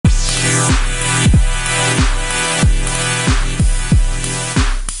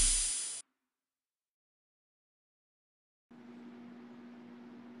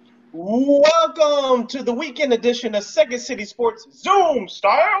Welcome to the weekend edition of Second City Sports Zoom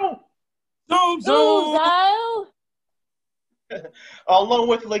style. Zoom style. Along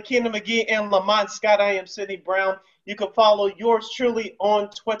with Lakina McGee and Lamont Scott, I am Sidney Brown. You can follow yours truly on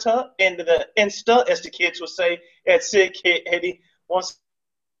Twitter and the Insta, as the kids would say, at SidKid80. Once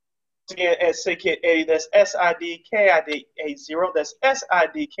again, at SidKid80. That's SIDKID80. That's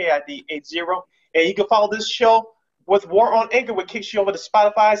SIDKID80. And you can follow this show with War on Anchor, which kicks you over to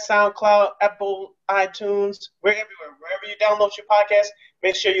Spotify, SoundCloud, Apple, iTunes. We're everywhere. Wherever you download your podcast,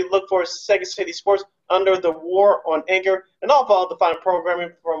 make sure you look for Second City Sports under the War on Anchor, and all of the fine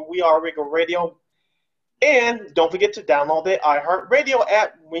programming from We Are Regal Radio. And don't forget to download the iHeartRadio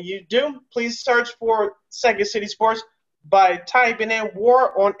app. When you do, please search for Second City Sports by typing in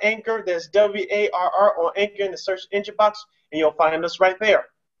War on Anchor. That's WARR on Anchor in the search engine box, and you'll find us right there.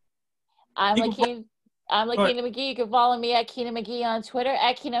 I'm Lakina McGee. You can follow me at Keena McGee on Twitter,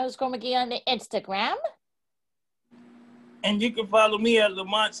 at Keena_McGee on the Instagram. And you can follow me at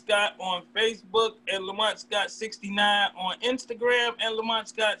Lamont Scott on Facebook, and Lamont Scott 69 on Instagram, and Lamont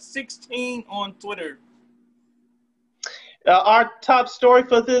Scott 16 on Twitter. Our top story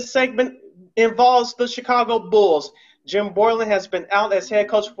for this segment involves the Chicago Bulls. Jim Boylen has been out as head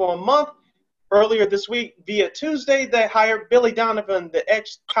coach for a month. Earlier this week, via Tuesday, they hired Billy Donovan, the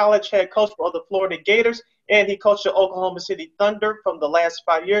ex-college head coach for the Florida Gators, and he coached the Oklahoma City Thunder from the last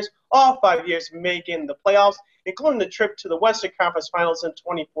 5 years, all 5 years making the playoffs, including the trip to the Western Conference Finals in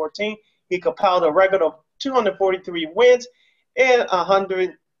 2014. He compiled a record of 243 wins and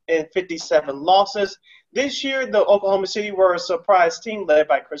 157 losses. This year, the Oklahoma City were a surprise team led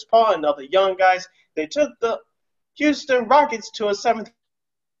by Chris Paul and other young guys. They took the Houston Rockets to a 7th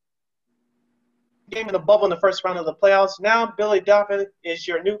game in the bubble in the first round of the playoffs. Now, Billy Donovan is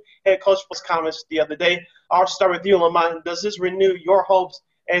your new head coach. For comments the other day. I'll start with you, Lamont. Does this renew your hopes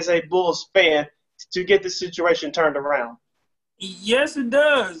as a Bulls fan to get the situation turned around? Yes, it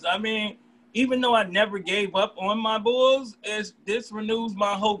does. I mean, even though I never gave up on my Bulls, this renews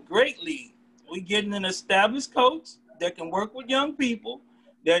my hope greatly. We're getting an established coach that can work with young people,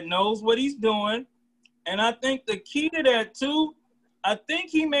 that knows what he's doing. And I think the key to that, too, I think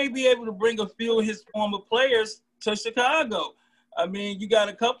he may be able to bring a few of his former players to Chicago. I mean, you got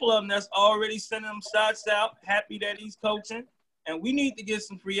a couple of them that's already sending them shots out, happy that he's coaching. And we need to get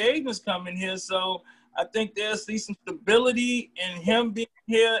some free agents coming here. So I think they'll see some stability in him being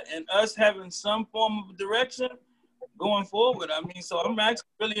here and us having some form of direction going forward. I mean, so I'm actually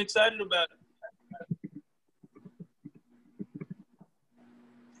really excited about it.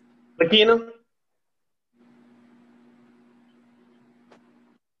 Lakina?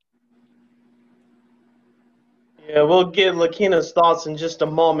 Yeah, we'll get Lakina's thoughts in just a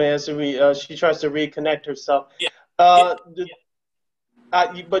moment as she tries to reconnect herself. Yeah. But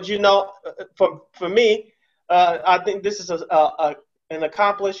for me, I think this is an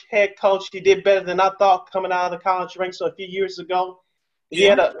accomplished head coach. He did better than I thought coming out of the college ranks a few years ago. He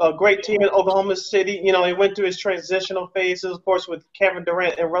had a great team in Oklahoma City. You know, he went through his transitional phases, of course, with Kevin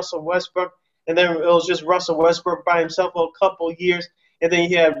Durant and Russell Westbrook. And then it was just Russell Westbrook by himself for a couple of years. And then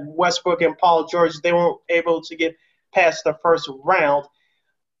he had Westbrook and Paul George. They weren't able to get past the first round.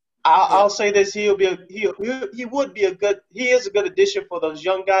 I'll say this: he is a good addition for those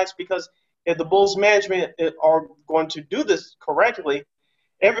young guys, because if the Bulls management are going to do this correctly,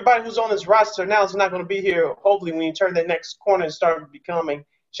 everybody who's on this roster now is not going to be here. Hopefully, when you turn that next corner and start becoming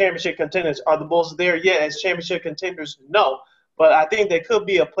championship contenders, are the Bulls there yet as championship contenders? No, but I think they could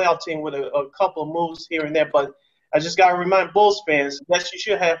be a playoff team with a couple of moves here and there. But I just got to remind Bulls fans that you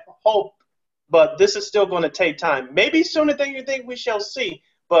should have hope, but this is still going to take time. Maybe sooner than you think we shall see,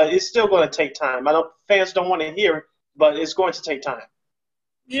 but it's still going to take time. I know fans don't want to hear it, but it's going to take time.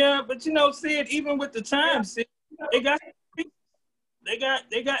 Yeah, but Sid, even with the time, Sid, they got,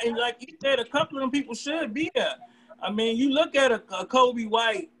 and like you said, a couple of them people should be there. I mean, you look at a Kobe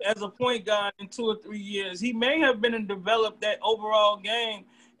White as a point guard in 2 or 3 years. He may have been and developed that overall game,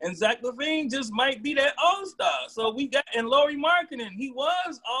 and Zach LaVine just might be that all-star. So and Lauri Markkanen, he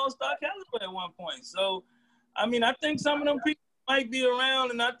was all-star caliber at one point. So, I mean, I think some of them people might be around,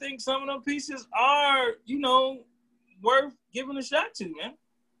 and I think some of them pieces are, worth giving a shot to, man.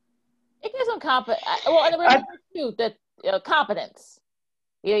 It gives them confidence. Well, and remember, too, that competence.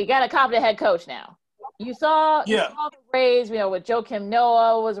 You got a competent head coach now. You saw the Rays, with Joakim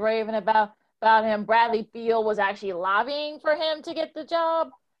Noah was raving about him. Bradley Beal was actually lobbying for him to get the job.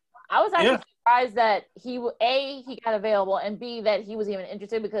 I was actually surprised that he got available, and B, that he was even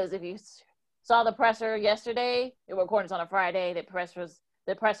interested, because if you saw the presser yesterday, we're recording this on a Friday, the presser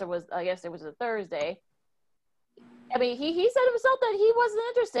was, I guess it was a Thursday, I mean, he said himself that he wasn't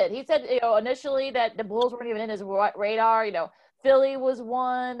interested. He said, initially that the Bulls weren't even in his radar. Philly was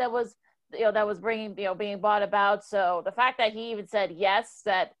one that was, that was bringing, being bought about. So the fact that he even said yes,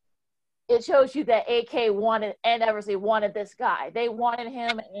 that it shows you that AK wanted and Eversley wanted this guy. They wanted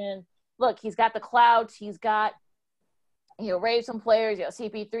him, and look, he's got the clout. He's got, raised some players.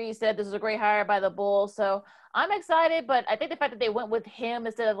 CP3 said this is a great hire by the Bulls. So I'm excited, but I think the fact that they went with him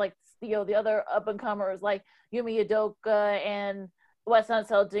instead of like, the other up and comers like Yumi Udoka and Wes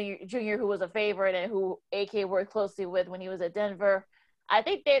Unseld Jr., who was a favorite and who AK worked closely with when he was at Denver. I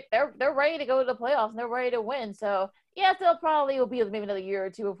think they're ready to go to the playoffs and they're ready to win. So yes, they'll probably will be maybe another year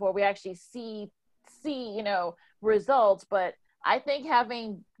or two before we actually see results. But I think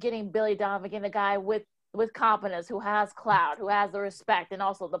getting Billy Donovan, getting a guy with competence, who has clout, who has the respect, and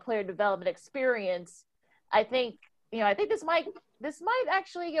also the player development experience, I think this might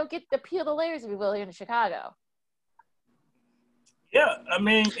actually get peel the layers, if you will, here in Chicago. Yeah, I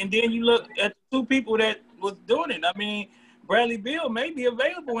mean, and then you look at the two people that was doing it. I mean, Bradley Beal may be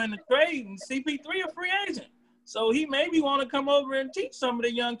available in the trade, and CP3 a free agent. So he maybe want to come over and teach some of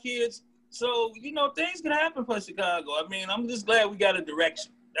the young kids. So, things can happen for Chicago. I mean, I'm just glad we got a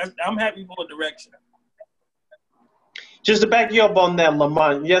direction. I'm happy for a direction. Just to back you up on that,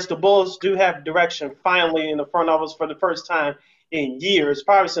 Lamont, yes, the Bulls do have direction finally in the front office for the first time in years,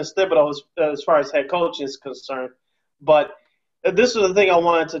 probably since Thibodeau, as far as head coaching is concerned. But this is the thing I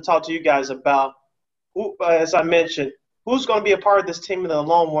wanted to talk to you guys about. As I mentioned, who's going to be a part of this team in the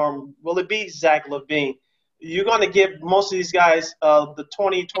long run? Will it be Zach LaVine? You're going to give most of these guys the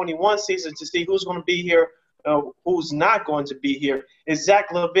 2021 season to see who's going to be here, who's not going to be here. Is Zach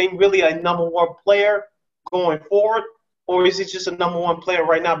LaVine really a number one player going forward, or is he just a number one player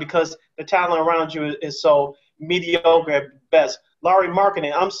right now because the talent around you is so mediocre at best? Lauri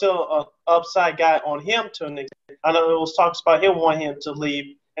Markkanen, I'm still an upside guy on him to an extent. I know there was talks about him wanting him to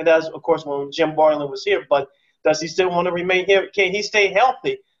leave, and that's, of course, when Jim Boylen was here. But does he still want to remain here? Can he stay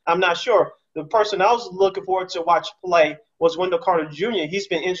healthy? I'm not sure. The person I was looking forward to watch play was Wendell Carter Jr. He's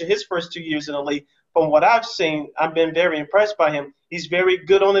been injured his first 2 years in the league. From what I've seen, I've been very impressed by him. He's very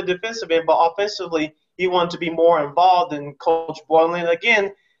good on the defensive end, but offensively, he wanted to be more involved, and Coach Boylen,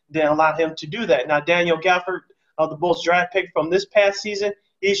 again, didn't allow him to do that. Now, Daniel Gafford, the Bulls draft pick from this past season,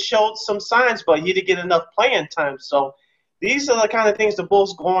 he showed some signs, but he didn't get enough playing time. So these are the kind of things the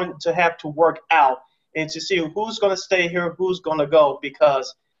Bulls going to have to work out and to see who's going to stay here, who's going to go,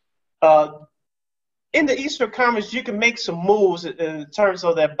 because in the Eastern Conference, you can make some moves in terms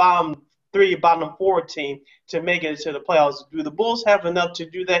of that bottom three, bottom four team to make it to the playoffs. Do the Bulls have enough to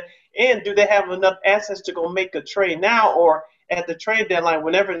do that? And do they have enough assets to go make a trade now or at the trade deadline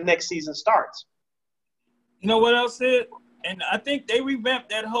whenever the next season starts? You know what else is? And I think they revamped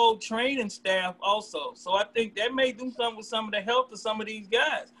that whole training staff also. So I think that may do something with some of the health of some of these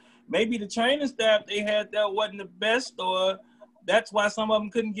guys. Maybe the training staff they had that wasn't the best, or that's why some of them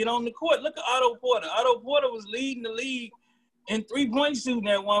couldn't get on the court. Look at Otto Porter. Otto Porter was leading the league in three-point shooting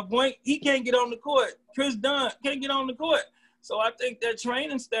at one point. He can't get on the court. Chris Dunn can't get on the court. So I think that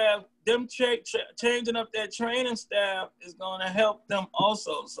training staff, them changing up that training staff is going to help them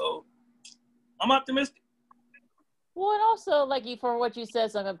also. So I'm optimistic. Well, and also, for what you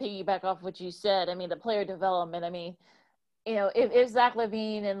said, so I'm going to piggyback off what you said. I mean, the player development, if Zach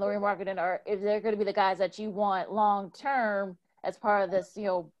LaVine and Lauri Markkanen if they're going to be the guys that you want long-term as part of this,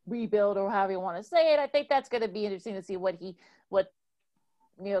 rebuild or however you want to say it, I think that's going to be interesting to see what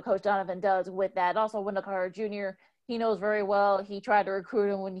Coach Donovan does with that. Also, Wendell Carter Jr., he knows very well. He tried to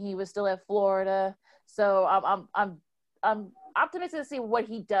recruit him when he was still at Florida. So I'm optimistic to see what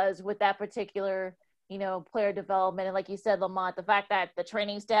he does with that particular, player development. And like you said, Lamont, the fact that the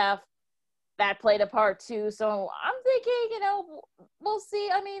training staff, that played a part too. So I'm thinking, we'll see.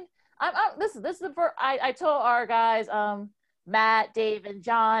 I mean, this is the first, I told our guys, Matt, Dave, and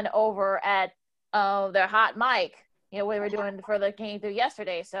John over at their hot mic, what they were doing for the game through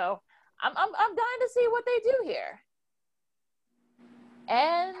yesterday. So I'm dying to see what they do here.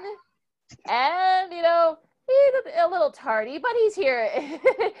 And he's a little tardy, but he's here.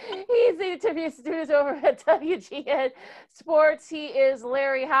 He's the interview student over at WGN Sports. He is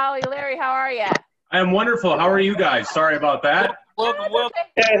Larry Howley. Larry, how are you? I am wonderful. How are you guys? Sorry about that. Welcome.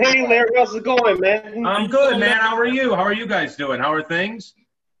 Hey, Larry, how's it going, man? I'm good, man. How are you? How are you guys doing? How are things?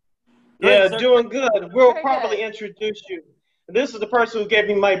 Yeah, doing good. We'll probably introduce you. This is the person who gave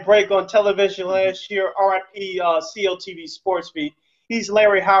me my break on television last year, RIP COTV Sports Beat. He's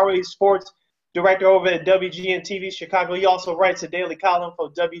Larry Howley, sports director over at WGN TV Chicago. He also writes a daily column for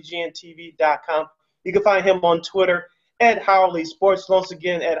WGNTV.com. You can find him on Twitter at Howley Sports. Once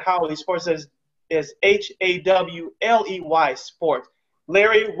again, at Howley Sports. That's is HAWLEY Sports.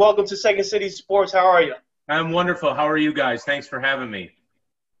 Larry, welcome to Second City Sports. How are you? I'm wonderful. How are you guys? Thanks for having me.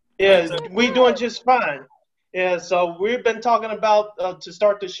 Yeah, we're doing just fine. Yeah, so we've been talking about, to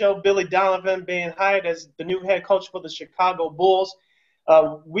start the show, Billy Donovan being hired as the new head coach for the Chicago Bulls.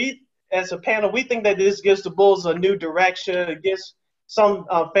 We, as a panel, we think that this gives the Bulls a new direction. It gives some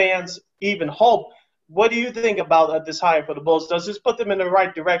fans even hope. What do you think about this hire for the Bulls? Does this put them in the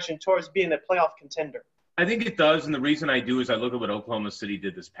right direction towards being a playoff contender? I think it does, and the reason I do is I look at what Oklahoma City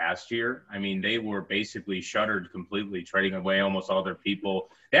did this past year. I mean, they were basically shuttered completely, trading away almost all their people.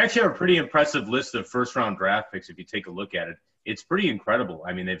 They actually have a pretty impressive list of first-round draft picks if you take a look at it. It's pretty incredible.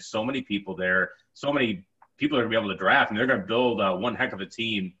 I mean, they have so many people there, so many people are going to be able to draft, and they're going to build one heck of a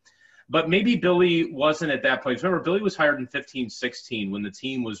team. But maybe Billy wasn't at that point. Remember, Billy was hired in 15-16 when the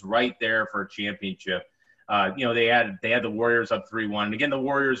team was right there for a championship. They had the Warriors up 3-1. And again, the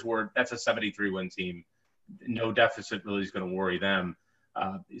Warriors that's a 73-win team. No deficit really is going to worry them.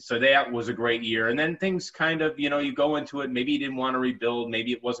 So that was a great year. And then things kind of, you go into it. Maybe he didn't want to rebuild.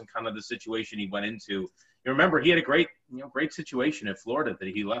 Maybe it wasn't kind of the situation he went into. You remember, he had a great situation at Florida that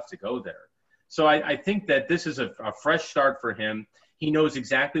he left to go there. So I think that this is a fresh start for him. He knows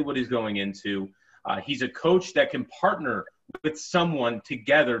exactly what he's going into. He's a coach that can partner with someone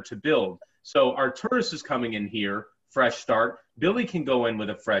together to build. So Arturas is coming in here, fresh start. Billy can go in with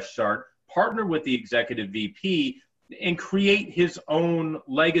a fresh start, partner with the executive VP, and create his own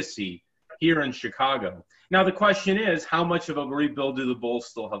legacy here in Chicago. Now, the question is, how much of a rebuild do the Bulls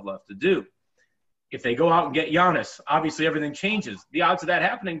still have left to do? If they go out and get Giannis, obviously everything changes. The odds of that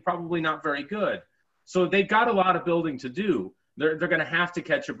happening, probably not very good. So they've got a lot of building to do. They're going to have to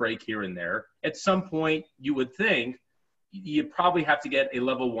catch a break here and there. At some point, you would think you probably have to get a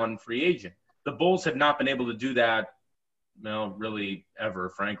level one free agent. The Bulls have not been able to do that, really ever,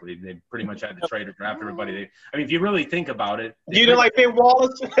 frankly. They pretty much had to trade or draft everybody. If you really think about it. You didn't like Ben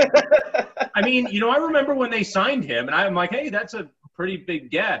Wallace? I remember when they signed him, and I'm like, hey, that's a pretty big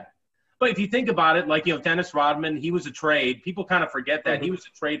get. But if you think about it, Dennis Rodman, he was a trade. People kind of forget that. He was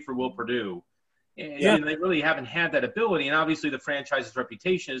a trade for Will Perdue. And they really haven't had that ability. And obviously the franchise's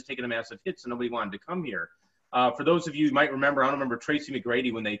reputation has taken a massive hit, so nobody wanted to come here. For those of you who might remember, I don't remember Tracy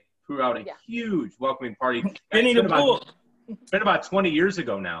McGrady when they threw out a huge welcoming party. It's been about 20 years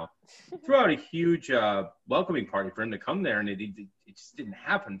ago now. Threw out a huge welcoming party for him to come there, and it just didn't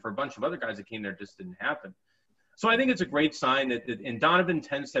happen. For a bunch of other guys that came there, it just didn't happen. So I think it's a great sign and Donovan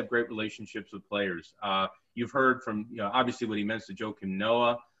tends to have great relationships with players. You've heard from, obviously what he meant to Joakim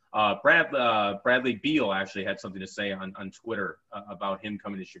Noah. Bradley Beal actually had something to say on Twitter about him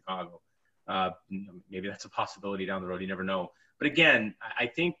coming to Chicago. Maybe that's a possibility down the road. You never know. But again, I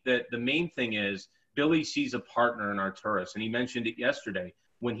think that the main thing is Billy sees a partner in Arturas, and he mentioned it yesterday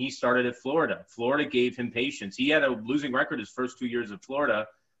when he started at Florida. Florida gave him patience. He had a losing record his first 2 years at Florida.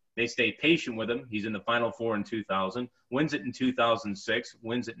 They stayed patient with him. He's in the Final Four in 2000, wins it in 2006,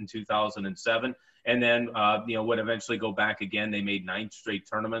 wins it in 2007, and then would eventually go back again. They made 9 straight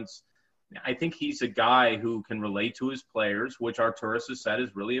tournaments. I think he's a guy who can relate to his players, which Arturas has said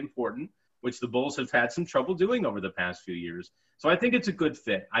is really important, which the Bulls have had some trouble doing over the past few years. So I think it's a good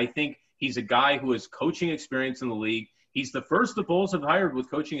fit. I think he's a guy who has coaching experience in the league. He's the first the Bulls have hired with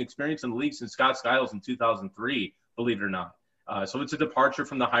coaching experience in the league since Scott Skiles in 2003, believe it or not. So it's a departure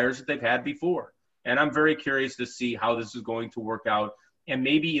from the hires that they've had before. And I'm very curious to see how this is going to work out and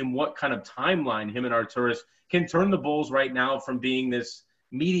maybe in what kind of timeline him and Arturas can turn the Bulls right now from being this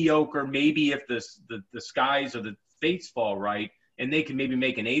mediocre, maybe if the skies or the fates fall right, and they can maybe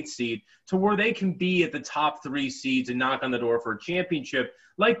make an 8th seed, to where they can be at the top 3 seeds and knock on the door for a championship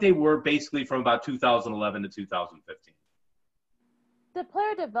like they were basically from about 2011 to 2015. The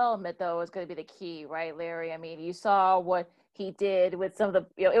player development, though, is going to be the key, right, Larry? You saw what he did with some of the,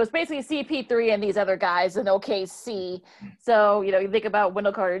 it was basically CP3 and these other guys in OKC. So, you think about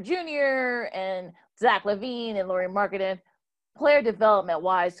Wendell Carter Jr. and Zach LaVine and Lauri Markkanen. Player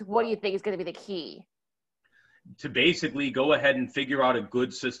development-wise, what do you think is going to be the key? To basically go ahead and figure out a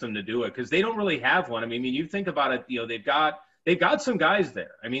good system to do it, because they don't really have one. You think about it, they've got some guys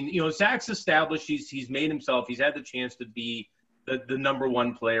there. Zach's established, he's made himself, he's had the chance to be the number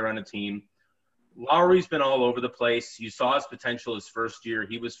one player on a team. Lowry's been all over the place. You saw his potential his first year.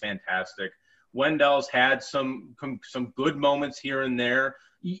 He was fantastic. Wendell's had some good moments here and there.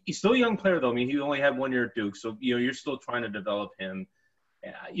 He's still a young player, though. He only had 1 year at Duke, so you're still trying to develop him.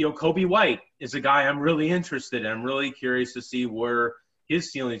 Kobe White is a guy I'm really interested in. I'm really curious to see where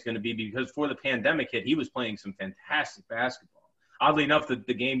his ceiling is going to be, because before the pandemic hit, he was playing some fantastic basketball. Oddly enough,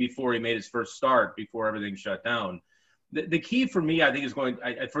 the game before he made his first start, before everything shut down. The key for me, I think, is going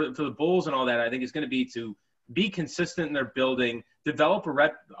for the Bulls and all that. I think is going to be to be consistent in their building, develop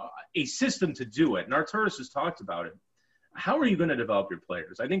a system to do it. And Arturas has talked about it. How are you going to develop your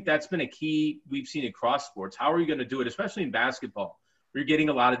players? I think that's been a key we've seen across sports. How are you going to do it, especially in basketball, where you're getting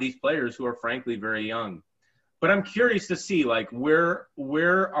a lot of these players who are frankly very young. But I'm curious to see, like, where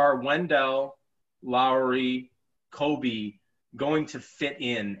are Wendell, Lowry, Kobe going to fit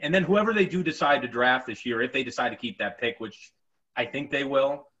in? And then whoever they do decide to draft this year, if they decide to keep that pick, which I think they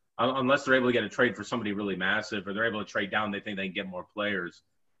will, unless they're able to get a trade for somebody really massive or they're able to trade down, they think they can get more players.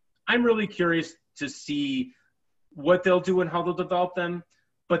 I'm really curious to see what they'll do and how they'll develop them.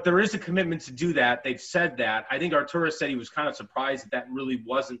 But there is a commitment to do that. They've said that. I think Arturas said he was kind of surprised that really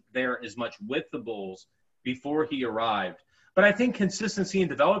wasn't there as much with the Bulls before he arrived. But I think consistency in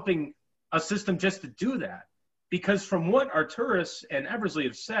developing a system just to do that, because from what Arturas and Eversley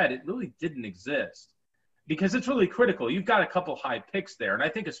have said, it really didn't exist, because it's really critical. You've got a couple high picks there. And I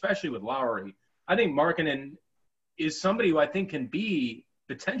think especially with Lowry, I think Markkanen is somebody who I think can be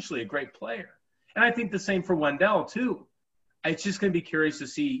potentially a great player. And I think the same for Wendell too. It's just going to be curious to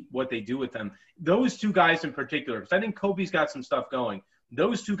see what they do with them. Those two guys in particular, because I think Kobe's got some stuff going.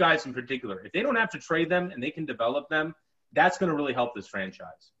 Those two guys in particular, if they don't have to trade them and they can develop them, that's going to really help this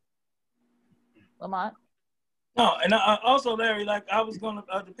franchise. Lamont? No, and also, Larry, like I was going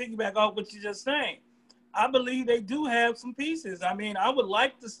to piggyback off what you're just saying. I believe they do have some pieces. I mean, I would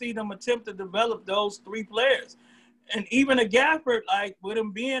like to see them attempt to develop those three players. And even a Gafford, like with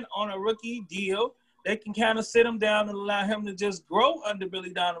him being on a rookie deal, they can kind of sit him down and allow him to just grow under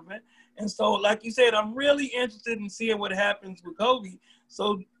Billy Donovan. And so, like you said, I'm really interested in seeing what happens with Kobe.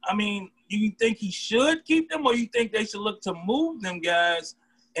 So, I mean, do you think he should keep them, or you think they should look to move them guys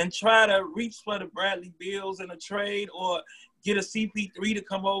and try to reach for the Bradley Beals in a trade, or get a CP3 to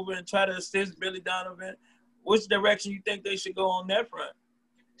come over and try to assist Billy Donovan? Which direction you think they should go on that front?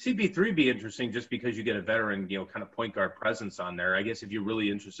 CP3 be interesting just because you get a veteran, kind of point guard presence on there. I guess if you're really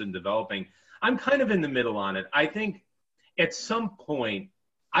interested in developing, I'm kind of in the middle on it. I think at some point,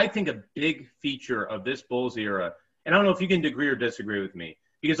 I think a big feature of this Bulls era, and I don't know if you can agree or disagree with me,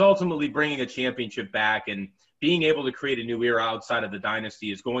 because ultimately bringing a championship back and being able to create a new era outside of the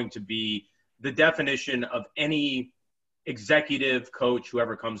dynasty is going to be the definition of any executive coach who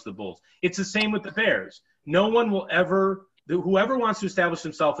ever comes to the Bulls. It's the same with the Bears. No one will ever – whoever wants to establish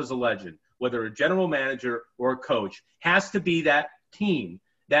himself as a legend, whether a general manager or a coach, has to be that team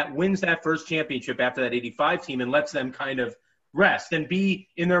that wins that first championship after that 85 team and lets them kind of rest and be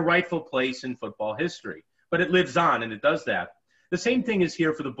in their rightful place in football history. But it lives on, and it does that. The same thing is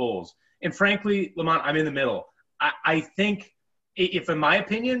here for the Bulls. And frankly, Lamont, I'm in the middle. I think if, in my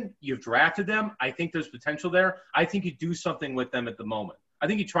opinion, you've drafted them, I think there's potential there. I think you do something with them at the moment. I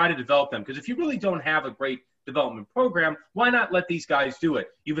think you try to develop them, because if you really don't have a great development program, why not let these guys do it?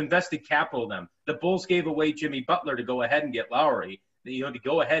 You've invested capital in them. The Bulls gave away Jimmy Butler to go ahead and get Lowry, to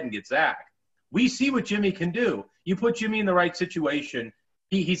go ahead and get Zach. We see what Jimmy can do. You put Jimmy in the right situation,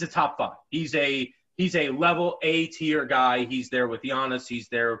 he's a top five. He's a level A tier guy. He's there with Giannis. He's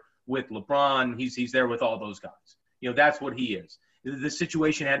there with LeBron. He's there with all those guys. That's what he is. The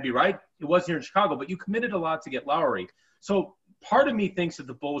situation had to be right. It wasn't here in Chicago, but you committed a lot to get Lowry. So part of me thinks that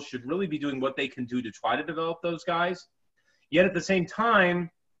the Bulls should really be doing what they can do to try to develop those guys. Yet at the same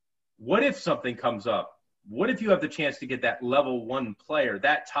time, what if something comes up? What if you have the chance to get that level one player,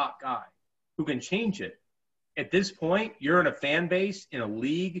 that top guy who can change it? At this point, you're in a fan base, in a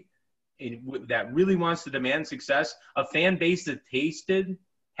league that really wants to demand success, a fan base that tasted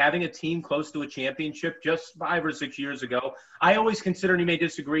having a team close to a championship just 5 or 6 years ago. I always consider, and you may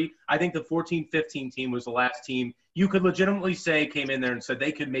disagree, I think the 14-15 team was the last team you could legitimately say came in there and said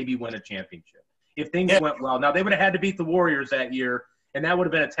they could maybe win a championship if things went well. Now, they would have had to beat the Warriors that year, and that would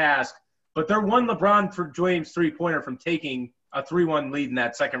have been a task. But they're one LeBron for James three-pointer from taking a 3-1 lead in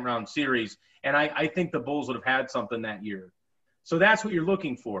that second-round series, and I think the Bulls would have had something that year. So that's what you're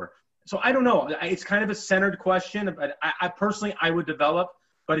looking for. So I don't know. It's kind of a centered question. But I personally, I would develop.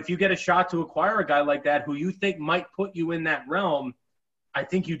 But if you get a shot to acquire a guy like that who you think might put you in that realm, I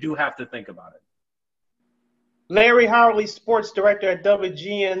think you do have to think about it. Larry Howley, sports director at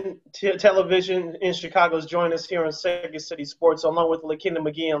WGN Television in Chicago, is joining us here on Second City Sports, along with LaKenda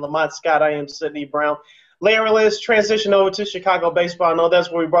McGee and Lamont Scott. I am Sidney Brown. Larry, let's transition over to Chicago baseball. I know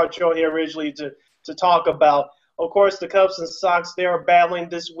that's where we brought you on here originally to talk about. Of course, the Cubs and Sox, they are battling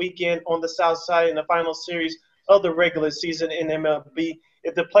this weekend on the South Side in the final series of the regular season in MLB.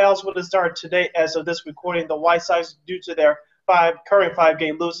 If the playoffs would have started today, as of this recording, the White Sox, due to their current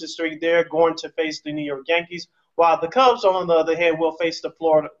 5-game losing streak, they're going to face the New York Yankees, while the Cubs, on the other hand, will face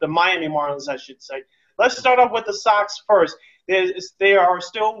the Miami Marlins, I should say. Let's start off with the Sox first. They are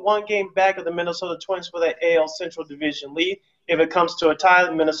still one game back of the Minnesota Twins for the AL Central Division lead. If it comes to a tie,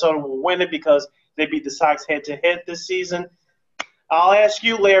 Minnesota will win it because they beat the Sox head-to-head this season. I'll ask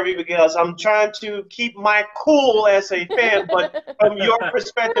you, Larry, because I'm trying to keep my cool as a fan, but from your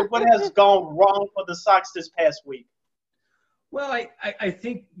perspective, what has gone wrong for the Sox this past week? Well, I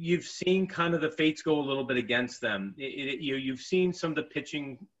think you've seen kind of the fates go a little bit against them. You've seen some of the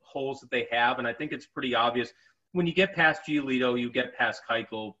pitching holes that they have, and I think it's pretty obvious. When you get past Giolito, you get past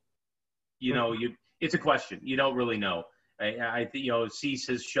Keuchel, it's a question. You don't really know. I think, Cease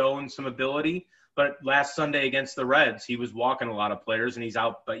has shown some ability, but last Sunday against the Reds, he was walking a lot of players, and he's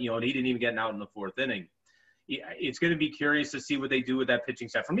out, but, and he didn't even get out in the fourth inning. It's going to be curious to see what they do with that pitching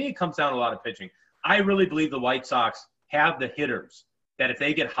staff. For me, it comes down to a lot of pitching. I really believe the White Sox have the hitters that if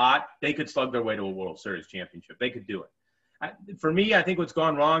they get hot, they could slug their way to a World Series championship. They could do it. For me, I think what's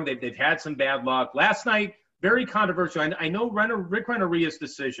gone wrong, they've had some bad luck. Last night, very controversial. I know Rick Renteria's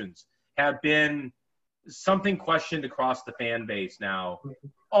decisions have been something questioned across the fan base now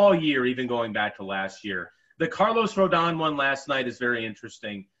all year, even going back to last year. The Carlos Rodon one last night is very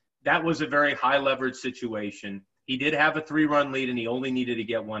interesting. That was a very high leverage situation. He did have a 3-run lead and he only needed to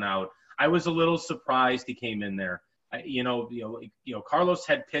get one out. I was a little surprised he came in there. Carlos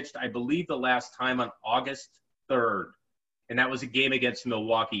had pitched, I believe, the last time on August 3rd, and that was a game against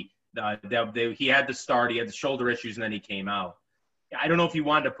Milwaukee. He had the start, he had the shoulder issues, and then he came out. I don't know if you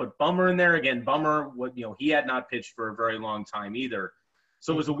wanted to put Bummer in there. Again, Bummer, he had not pitched for a very long time either.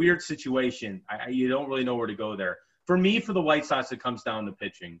 So it was a weird situation. You don't really know where to go there. For me, for the White Sox, it comes down to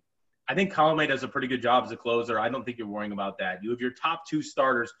pitching. I think Colomé does a pretty good job as a closer. I don't think you're worrying about that. You have your top 2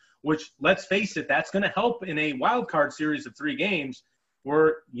 starters, which, let's face it, that's going to help in a wild card series of 3 games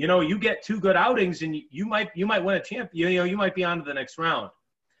where, you get 2 good outings and you might win a champ. You might be on to the next round.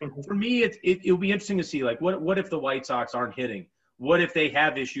 For me, it'll be interesting to see, like, what if the White Sox aren't hitting? What if they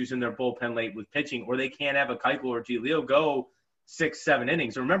have issues in their bullpen late with pitching, or they can't have a Keuchel or Giolito go 6-7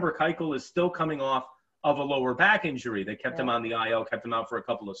 innings? Remember, Keuchel is still coming off of a lower back injury. They kept him on the IL, kept him out for a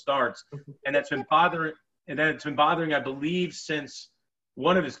couple of starts, and that's been bothering. And then it's been bothering, I believe, since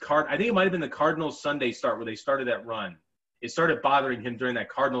one of his I think it might have been the Cardinals Sunday start where they started that run. It started bothering him during that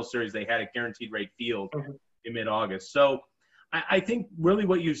Cardinals series they had at Guaranteed Rate Field in mid-August. So I think really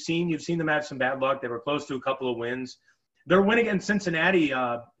what you've seen them have some bad luck. They were close to a couple of wins. Their win against Cincinnati,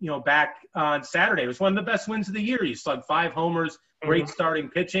 back on Saturday was one of the best wins of the year. He slugged 5 homers, great starting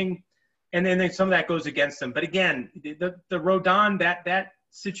pitching. And then some of that goes against them. But again, the Rodon, that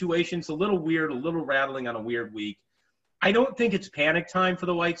situation's a little weird, a little rattling on a weird week. I don't think it's panic time for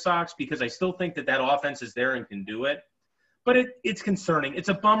the White Sox because I still think that offense is there and can do it. But it's concerning. It's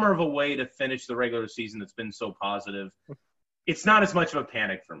a bummer of a way to finish the regular season that's been so positive. It's not as much of a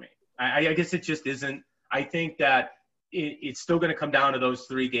panic for me. I guess it just isn't. I think that it's still going to come down to those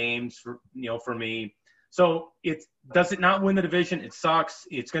 3 games for me. So does it not win the division? It sucks.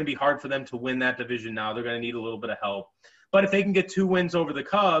 It's going to be hard for them to win that division now. They're going to need a little bit of help. But if they can get 2 wins over the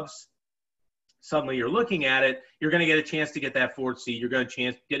Cubs, suddenly you're looking at it, you're going to get a chance to get that 4th seed. You're going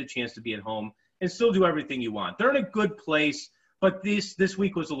to get a chance to be at home and still do everything you want. They're in a good place, but this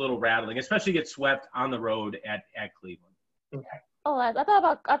week was a little rattling, especially get swept on the road at Cleveland. Okay. Oh, I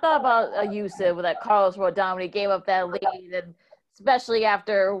thought about you, Sid, with that Carlos Rodon when he gave up that lead, and especially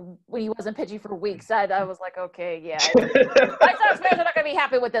after when he wasn't pitching for weeks, I was like, okay, yeah. White Sox fans are not going to be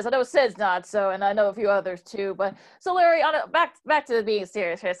happy with this. I know Sid's not, and I know a few others too. But so, Larry, back to being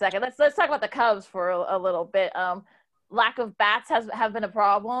serious for a second. Let's talk about the Cubs for a little bit. Lack of bats have been a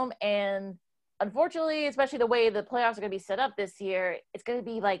problem, and unfortunately, especially the way the playoffs are going to be set up this year, it's going to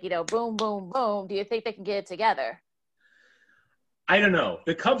be like boom, boom, boom. Do you think they can get it together? I don't know.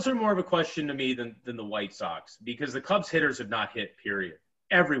 The Cubs are more of a question to me than the White Sox because the Cubs hitters have not hit, period.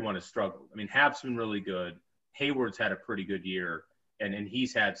 Everyone has struggled. I mean, Happ's been really good. Hayward's had a pretty good year, and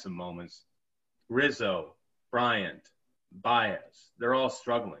he's had some moments. Rizzo, Bryant, Baez, they're all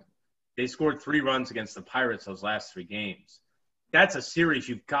struggling. They scored 3 runs against the Pirates those last 3 games. That's a series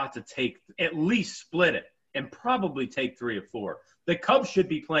you've got to take, at least split it, and probably take 3 or 4. The Cubs should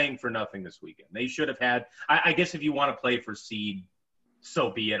be playing for nothing this weekend. They should have had – I guess if you want to play for seed,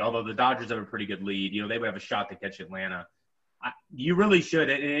 so be it. Although the Dodgers have a pretty good lead. They would have a shot to catch Atlanta. You really should.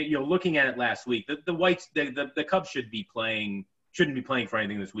 Looking at it last week, the Cubs shouldn't be playing for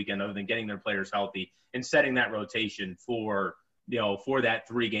anything this weekend other than getting their players healthy and setting that rotation for that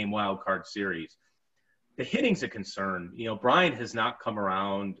 3-game wild card series. The hitting's a concern. Bryant has not come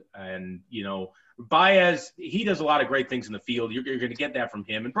around, and Baez, he does a lot of great things in the field. You're going to get that from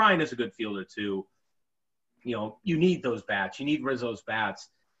him, and Bryant is a good fielder too. You need those bats. You need Rizzo's bats.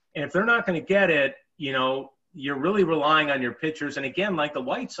 And if they're not going to get it, you're really relying on your pitchers. And again, like the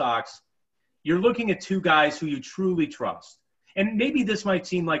White Sox, you're looking at two guys who you truly trust. And maybe this might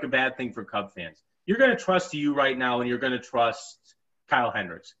seem like a bad thing for Cub fans. You're going to trust you right now, and you're going to trust Kyle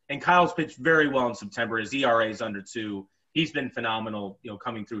Hendricks. And Kyle's pitched very well in September. His ERA is under 2. He's been phenomenal,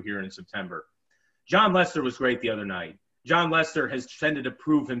 coming through here in September. John Lester was great the other night. John Lester has tended to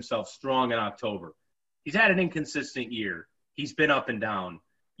prove himself strong in October. He's had an inconsistent year. He's been up and down.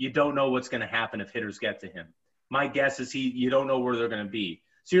 You don't know what's going to happen if hitters get to him. My guess is you don't know where they're going to be.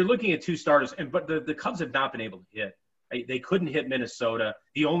 So you're looking at two starters, but the Cubs have not been able to hit. They couldn't hit Minnesota.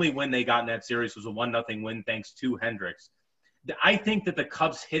 The only win they got in that series was a 1-0 win thanks to Hendricks. I think that the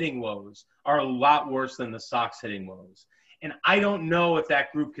Cubs hitting woes are a lot worse than the Sox hitting woes. And I don't know if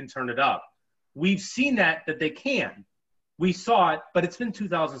that group can turn it up. We've seen that they can. We saw it, but it's been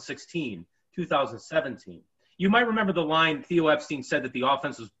 2016, 2017. You might remember the line Theo Epstein said that the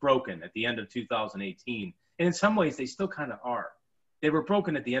offense was broken at the end of 2018. And in some ways, they still kind of are. They were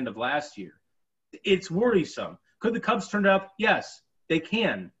broken at the end of last year. It's worrisome. Could the Cubs turn it up? Yes, they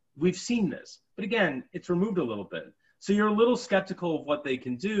can. We've seen this. But again, it's removed a little bit. So you're a little skeptical of what they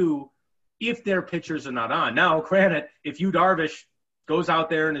can do if their pitchers are not on. Now, granted, if Yu Darvish goes out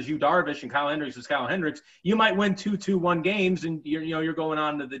there and is Yu Darvish and Kyle Hendricks is Kyle Hendricks, you might win 2-2-1 games and you're going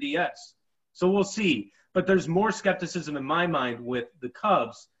on to the DS. So we'll see. But there's more skepticism in my mind with the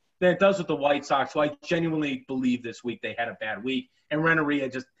Cubs than it does with the White Sox, who I genuinely believe this week they had a bad week. And Renteria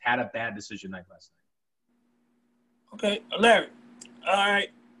just had a bad decision night last night. Okay, Larry. All right,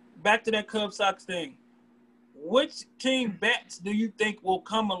 back to that Cubs Sox thing. Which team bats do you think will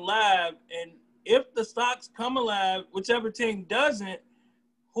come alive? And if the Sox come alive, whichever team doesn't,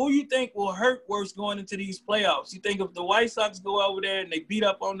 who you think will hurt worse going into these playoffs? You think if the White Sox go over there and they beat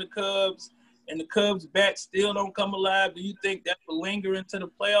up on the Cubs and the Cubs bats still don't come alive, do you think that will linger into the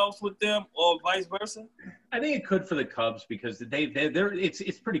playoffs with them or vice versa? I think it could for the Cubs because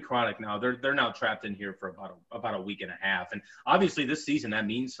it's pretty chronic now. They're now trapped in here for about a week and a half. And obviously this season that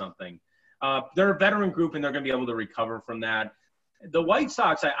means something. They're a veteran group, and they're going to be able to recover from that. The White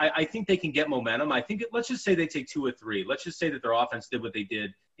Sox, I think they can get momentum. I think let's just say they take 2 or 3. Let's just say that their offense did what they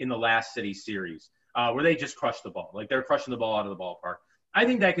did in the last City series, where they just crushed the ball. Like they're crushing the ball out of the ballpark. I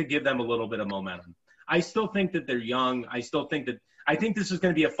think that could give them a little bit of momentum. I still think that they're young. I think this is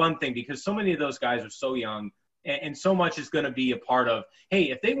going to be a fun thing because so many of those guys are so young, and so much is going to be a part of,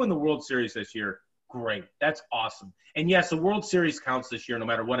 hey, if they win the World Series this year, great. That's awesome. And yes, the World Series counts this year no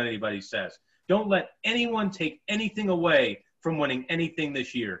matter what anybody says. Don't let anyone take anything away from winning anything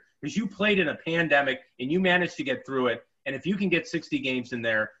this year because you played in a pandemic and you managed to get through it. And if you can get 60 games in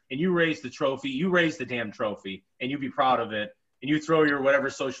there and you raise the trophy, you raise the damn trophy and you be proud of it and you throw your whatever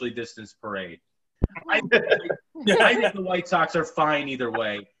socially distanced parade. I think the White Sox are fine either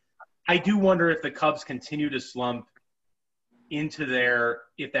way. I do wonder if the Cubs continue to slump into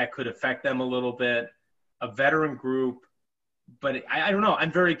if that could affect them a little bit, a veteran group. But I don't know.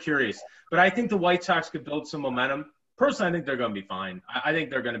 I'm very curious. But I think the White Sox could build some momentum. Personally, I think they're going to be fine. I think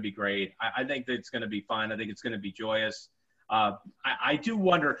they're going to be great. I think that it's going to be fine. I think it's going to be joyous. I do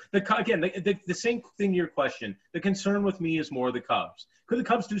wonder. The same thing to your question. The concern with me is more the Cubs. Could the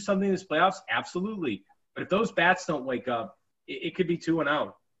Cubs do something in this playoffs? Absolutely. But if those bats don't wake up, it could be 2 and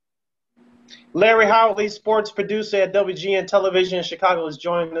out. Larry Howley, sports producer at WGN Television in Chicago, is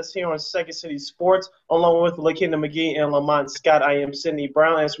joining us here on Second City Sports, along with LaKenda McGee and Lamont Scott. I am Sidney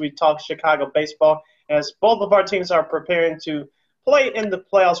Brown as we talk Chicago baseball, as both of our teams are preparing to play in the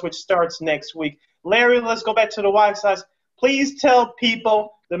playoffs, which starts next week. Larry, let's go back to the White Sox. Please tell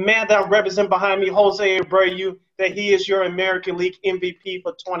people, the man that I'm representing behind me, Jose Abreu, that he is your American League MVP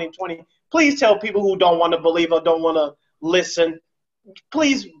for 2020. Please tell people who don't want to believe or don't want to listen.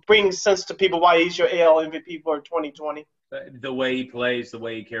 Please bring sense to people why he's your AL MVP for 2020. The way he plays, the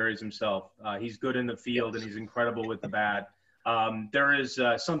way he carries himself. He's good in the field, and he's incredible with the bat. There is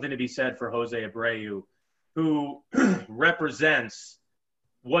something to be said for Jose Abreu, who represents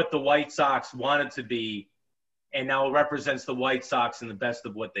what the White Sox wanted to be and now represents the White Sox in the best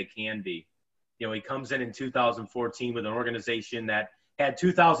of what they can be. He comes in 2014 with an organization that had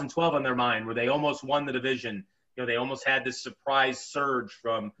 2012 on their mind, where they almost won the division. They almost had this surprise surge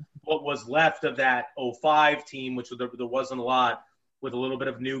from what was left of that 05 team, which there wasn't a lot, with a little bit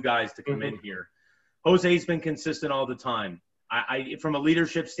of new guys to come in here. Jose's been consistent all the time. From a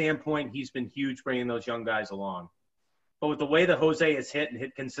leadership standpoint, he's been huge bringing those young guys along. But with the way that Jose has hit and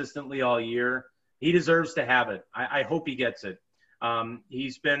hit consistently all year, he deserves to have it. I hope he gets it.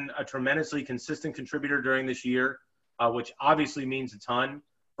 He's been a tremendously consistent contributor during this year, which obviously means a ton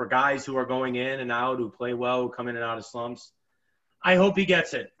for guys who are going in and out, who play well, who come in and out of slumps. I hope he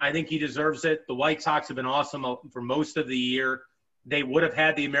gets it. I think he deserves it. The White Sox have been awesome for most of the year. They would have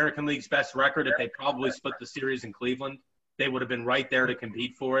had the American League's best record if they probably split the series in Cleveland. They would have been right there to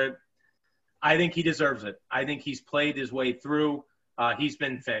compete for it. I think he deserves it. I think he's played his way through. He's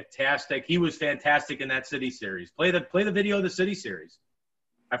been fantastic. He was fantastic in that City series. Play the video of the City series.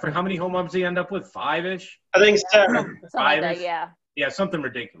 I forget how many home runs he end up with, 5-ish? I think so. Like yeah. Yeah, something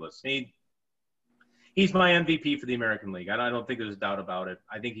ridiculous. He's my MVP for the American League. I don't think there's a doubt about it.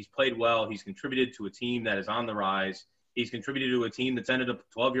 I think he's played well. He's contributed to a team that is on the rise. He's contributed to a team that's ended up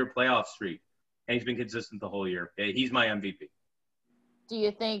a 12-year playoff streak, and he's been consistent the whole year. He's my MVP. Do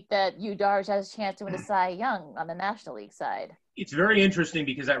you think that Yu Darvish has a chance to win a Cy Young on the National League side? It's very interesting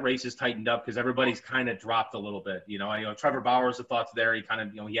because that race has tightened up because everybody's kind of dropped a little bit. Trevor Bauer's the thoughts there. He kind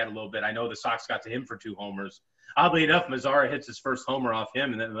of, he had a little bit. I know the Sox got to him for 2 homers. Oddly enough, Mazara hits his first homer off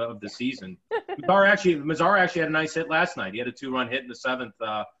him of the season. Mazara actually had a nice hit last night. He had a 2-run hit in the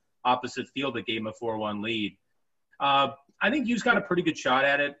 7th opposite field that gave him a 4-1 lead. I think Yu's got a pretty good shot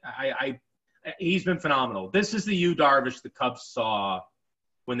at it. He's been phenomenal. This is the Yu Darvish the Cubs saw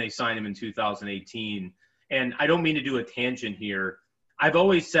when they signed him in 2018. And I don't mean to do a tangent here. I've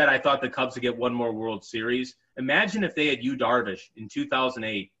always said I thought the Cubs would get one more World Series. Imagine if they had Yu Darvish in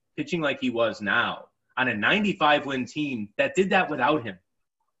 2008 pitching like he was now on a 95-win team that did that without him.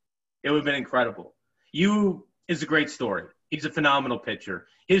 It would have been incredible. Yu is a great story. He's a phenomenal pitcher.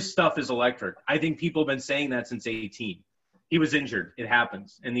 His stuff is electric. I think people have been saying that since 18. He was injured. It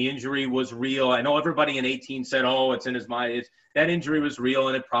happens. And the injury was real. I know everybody in 18 said, oh, it's in his mind. That injury was real,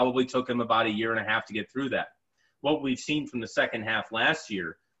 and it probably took him about 1.5 years to get through that. What we've seen from the second half last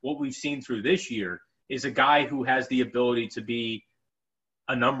year, what we've seen through this year, is a guy who has the ability to be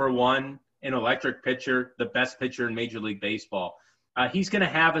a number 1, an electric pitcher, the best pitcher in Major League Baseball. He's going to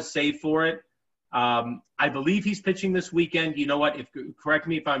have a save for it. I believe he's pitching this weekend. You know what? Correct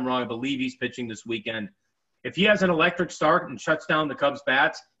me if I'm wrong. I believe he's pitching this weekend. If he has an electric start and shuts down the Cubs'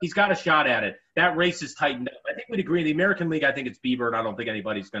 bats, he's got a shot at it. That race is tightened up. I think we'd agree. In the American League, I think it's Bieber, and I don't think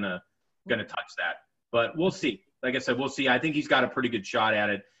anybody's gonna touch that. But we'll see. Like I said, we'll see. I think he's got a pretty good shot at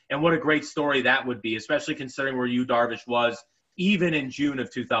it. And what a great story that would be, especially considering where Yu Darvish was even in June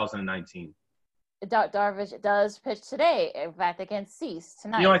of 2019. Darvish does pitch today, in fact, against Cease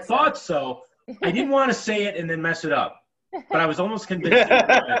tonight. I thought so. I didn't want to say it and then mess it up. But I was almost convinced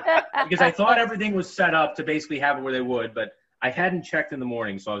because I thought everything was set up to basically have it where they would, but I hadn't checked in the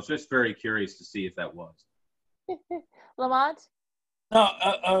morning, so I was just very curious to see if that was. Lamont?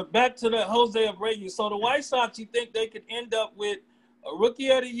 Now, back to the Jose Abreu. So the White Sox, you think they could end up with a Rookie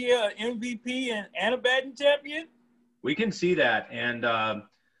of the Year, an MVP, and a batting champion? We can see that, and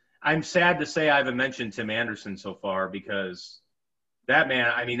I'm sad to say I haven't mentioned Tim Anderson so far because that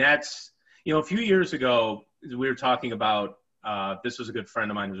man, I mean, that's, a few years ago, we were talking about, this was a good friend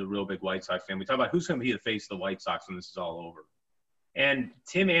of mine who's a real big White Sox fan. We talked about who's going to be the face of the White Sox when this is all over. And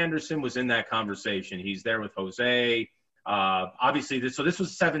Tim Anderson was in that conversation. He's there with Jose. Obviously, this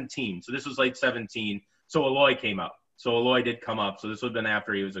was 17. So this was late 17. So Eloy came up. So Eloy did come up. So this would have been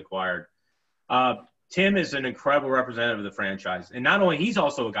after he was acquired. Tim is an incredible representative of the franchise. And not only, he's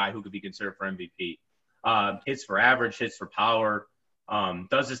also a guy who could be considered for MVP. Hits for average, hits for power.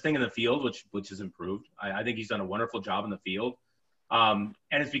 Does his thing in the field, which has improved. I think he's done a wonderful job in the field. And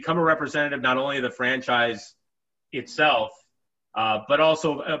has become a representative not only of the franchise itself, but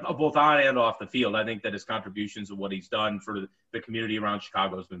also both on and off the field. I think that his contributions of what he's done for the community around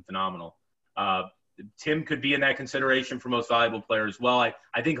Chicago has been phenomenal. Tim could be in that consideration for most valuable player as well.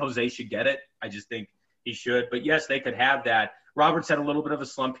 I think Jose should get it. I just think he should. But, yes, they could have that. Roberts had a little bit of a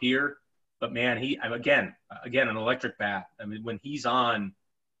slump here. But, man, again, an electric bat. I mean, when he's on,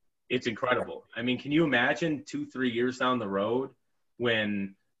 it's incredible. I mean, can you imagine 2-3 years down the road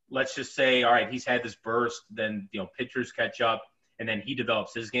when, let's just say, all right, he's had this burst, then, pitchers catch up, and then he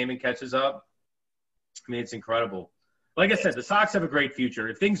develops his game and catches up? I mean, it's incredible. Like I said, the Sox have a great future.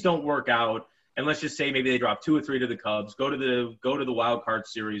 If things don't work out, and let's just say maybe they drop 2 or 3 to the Cubs, go to the wild card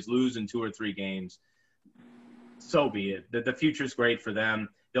series, lose in 2 or 3 games, so be it. The future's great for them.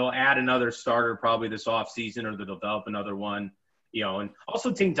 They'll add another starter probably this offseason, or they'll develop another one, and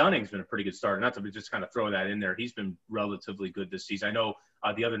also Tim Dunning's been a pretty good starter. Not to just kind of throw that in there. He's been relatively good this season. I know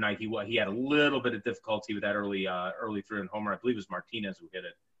the other night he had a little bit of difficulty with that early 3-run homer. I believe it was Martinez who hit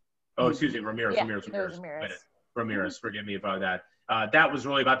it. Oh, excuse me, Ramirez. Yeah, Ramirez, forgive me about that. That was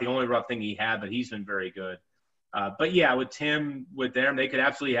really about the only rough thing he had, but he's been very good. But yeah, with Tim, with them, they could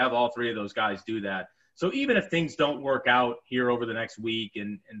absolutely have all 3 of those guys do that. So even if things don't work out here over the next week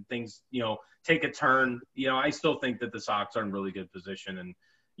and things, take a turn, I still think that the Sox are in really good position, and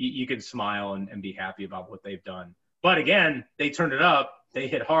you can smile and be happy about what they've done. But again, they turned it up. They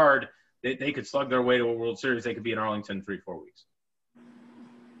hit hard. They could slug their way to a World Series. They could be in Arlington 3-4 weeks.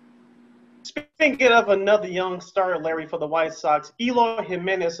 Speaking of another young star, Larry, for the White Sox, Eloy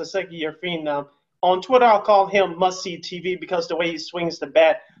Jimenez, a second-year phenom. On Twitter, I'll call him must-see TV because the way he swings the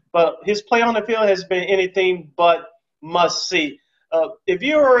bat. But his play on the field has been anything but must-see. If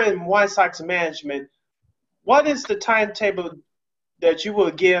you were in White Sox management, what is the timetable that you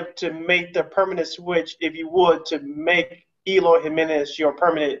would give to make the permanent switch, if you would, to make Eloy Jimenez your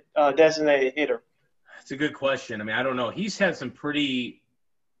permanent designated hitter? That's a good question. I mean, I don't know. He's had some pretty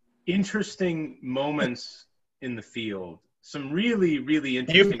interesting moments in the field. Some really, really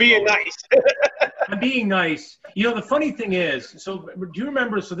interesting You're being moments. nice. I'm being nice. You know, the funny thing is, so do you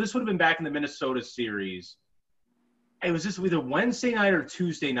remember, so this would have been back in the Minnesota series. It was just either Wednesday night or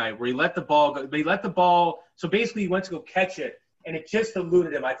Tuesday night where he let the ball go. They let the ball, so basically he went to go catch it, and it just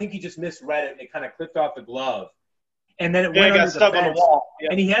eluded him. I think he just misread it, and it kind of clipped off the glove. And then it went under the fence, on the wall. Yeah.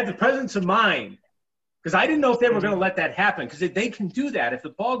 And he had the presence of mind, because I didn't know if they were going to let that happen, because they can do that. If the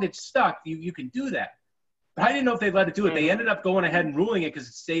ball gets stuck, you can do that. But I didn't know if they'd let it do it. They ended up going ahead and ruling it because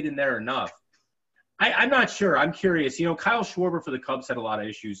it stayed in there enough. I'm not sure. I'm curious. You know, Kyle Schwarber for the Cubs had a lot of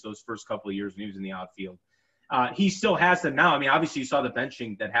issues those first couple of years when he was in the outfield. He still has them now. I mean, obviously you saw the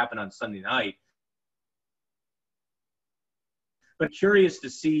benching that happened on Sunday night. But curious to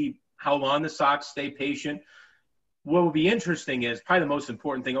see how long the Sox stay patient. What will be interesting is probably the most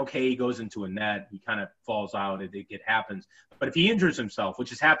important thing. Okay, he goes into a net. He kind of falls out. It happens. But if he injures himself, which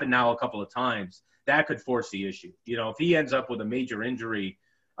has happened now a couple of times, that could force the issue. You know, if he ends up with a major injury,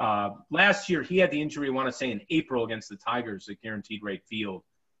 last year he had the injury, I want to say, in April against the Tigers at Guaranteed Rate Field,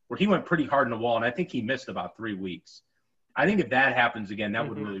 where he went pretty hard in the wall, and I think he missed about 3 weeks. I think if that happens again, that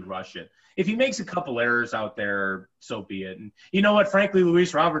would really rush it. If he makes a couple errors out there, so be it. And you know what? Frankly,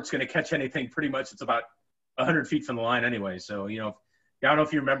 Luis Robert's going to catch anything pretty much. It's about 100 feet from the line anyway. So, you know, I don't know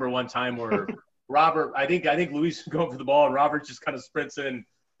if you remember one time where Robert, I think Luis was going for the ball, and Robert just kind of sprints in.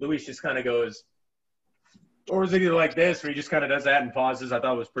 Luis just kind of goes, or is it either like this, where he just kind of does that and pauses? I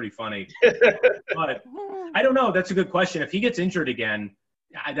thought it was pretty funny. But I don't know. That's a good question. If he gets injured again,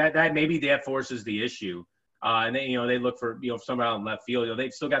 that maybe that forces the issue. And they, you know, they look for, you know, somebody out in left field. You know,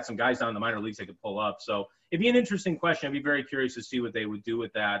 they've still got some guys down in the minor leagues they could pull up. So it'd be an interesting question. I'd be very curious to see what they would do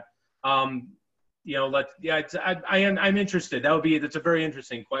with that. You know, I'm interested. That's a very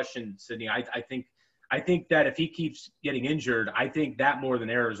interesting question, Sydney. I think that if he keeps getting injured, I think that more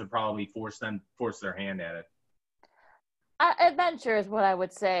than errors would probably force their hand at it. Adventure is what I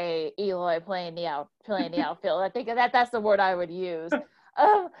would say. Eloy playing the outfield. I think that's the word I would use.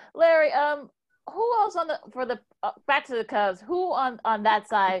 Larry, who else back to the Cubs? Who on that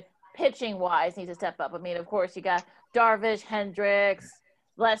side, pitching wise, needs to step up? I mean, of course, you got Darvish, Hendricks,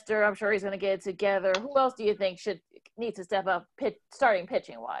 Lester. I'm sure he's going to get it together. Who else do you think needs to step up, starting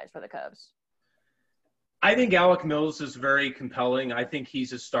pitching wise for the Cubs? I think Alec Mills is very compelling. I think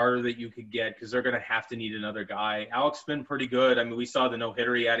he's a starter that you could get because they're going to have to need another guy. Alec's been pretty good. I mean, we saw the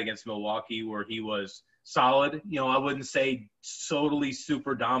no-hitter he had against Milwaukee where he was solid. You know, I wouldn't say totally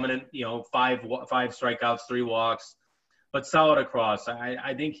super dominant, you know, five strikeouts, 3 walks, but solid across.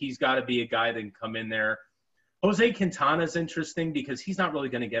 I think he's got to be a guy that can come in there. Jose Quintana is interesting because he's not really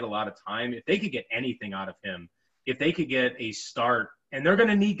going to get a lot of time. If they could get anything out of him, if they could get a start, and they're going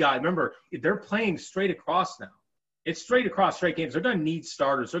to need guys. Remember, they're playing straight across now. It's straight across, straight games. They're going to need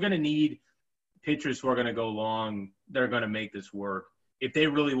starters. They're going to need pitchers who are going to go long. They're going to make this work. If they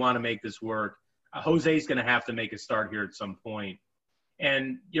really want to make this work, Jose's going to have to make a start here at some point.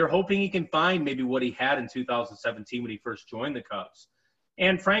 And you're hoping he can find maybe what he had in 2017 when he first joined the Cubs.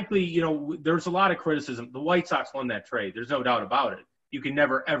 And frankly, you know, there's a lot of criticism. The White Sox won that trade. There's no doubt about it. You can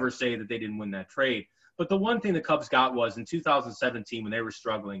never, ever say that they didn't win that trade. But the one thing the Cubs got was in 2017 when they were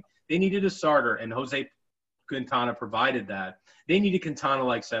struggling, they needed a starter, and Jose Quintana provided that. They needed Quintana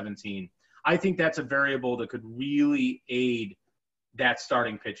like 17. I think that's a variable that could really aid that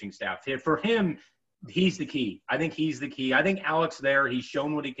starting pitching staff. For him, he's the key. I think he's the key. I think Alec's there. He's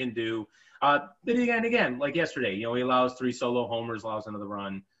shown what he can do. But again, like yesterday, you know, he allows 3 solo homers, allows another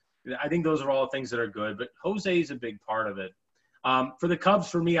run. I think those are all things that are good, but Jose is a big part of it. For the Cubs,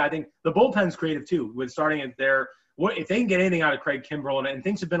 for me, I think the bullpen's creative too. With starting it there, if they can get anything out of Craig Kimbrel, and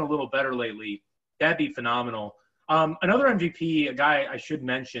things have been a little better lately, that'd be phenomenal. Another MVP, a guy I should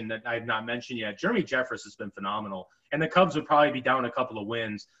mention that I have not mentioned yet, Jeremy Jeffress has been phenomenal, and the Cubs would probably be down a couple of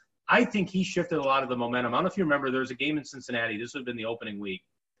wins. I think he shifted a lot of the momentum. I don't know if you remember, there was a game in Cincinnati. This would have been the opening week.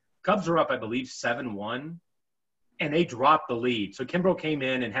 Cubs were up, I believe, 7-1, and they dropped the lead. So Kimbrel came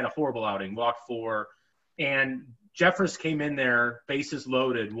in and had a horrible outing, walked 4, and Jeffress came in there, bases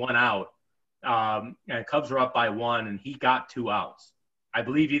loaded, 1 out, and Cubs were up by 1, and he got 2 outs. I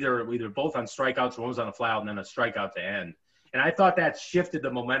believe either both on strikeouts or one was on a fly out and then a strikeout to end. And I thought that shifted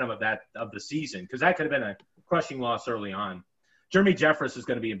the momentum of the season, because that could have been a crushing loss early on. Jeremy Jeffress is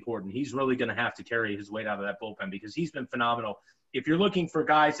going to be important. He's really going to have to carry his weight out of that bullpen because he's been phenomenal. If you're looking for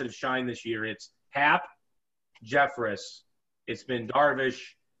guys that have shined this year, it's Happ, Jeffress, it's been Darvish,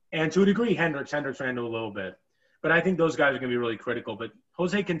 and to a degree, Hendricks ran to a little bit. But I think those guys are going to be really critical. But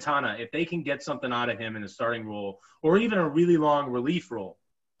Jose Quintana, if they can get something out of him in the starting role or even a really long relief role,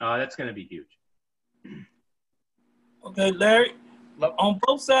 that's going to be huge. Okay, Larry, on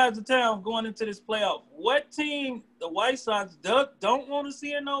both sides of town going into this playoff, what team the White Sox don't want to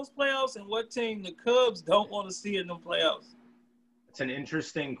see in those playoffs, and what team the Cubs don't want to see in the playoffs? It's an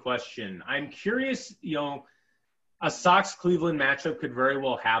interesting question. I'm curious, a Sox-Cleveland matchup could very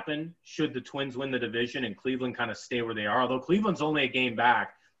well happen should the Twins win the division and Cleveland kind of stay where they are, although Cleveland's only a game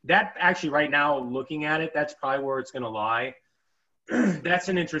back. That actually right now, looking at it, that's probably where it's going to lie. That's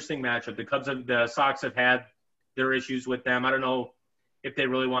an interesting matchup. The Sox have had their issues with them. I don't know if they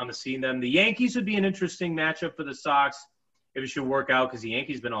really want to see them. The Yankees would be an interesting matchup for the Sox if it should work out, because the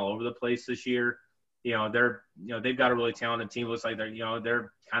Yankees been all over the place this year. They've got a really talented team. Looks like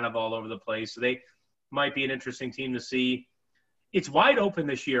they're kind of all over the place. So they might be an interesting team to see. It's wide open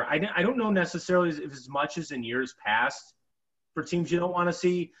this year. I don't know necessarily as much as in years past for teams you don't want to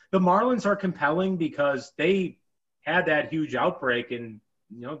see. The Marlins are compelling because they had that huge outbreak, and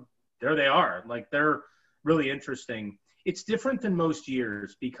there they are. Like, they're really interesting. It's different than most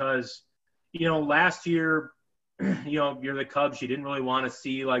years because last year, you're the Cubs. You didn't really want to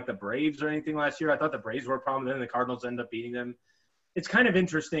see like the Braves or anything last year. I thought the Braves were a problem. Then the Cardinals ended up beating them. It's kind of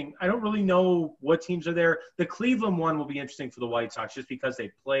interesting. I don't really know what teams are there. The Cleveland one will be interesting for the White Sox just because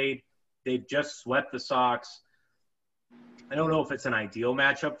they've just swept the Sox. I don't know if it's an ideal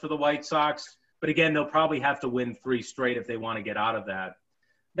matchup for the White Sox, but again, they'll probably have to win 3 straight if they want to get out of that.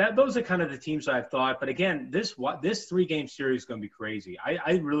 Those are kind of the teams I've thought. But again, this 3-game series is going to be crazy.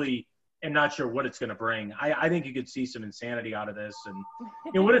 I really am not sure what it's going to bring. I think you could see some insanity out of this.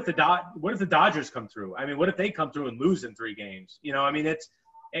 And what if the Dodgers come through? I mean, what if they come through and lose in 3 games?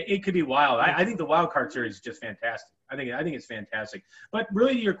 It could be wild. I think the wild card series is just fantastic. I think it's fantastic. But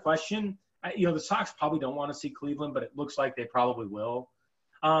really, to your question, the Sox probably don't want to see Cleveland, but it looks like they probably will.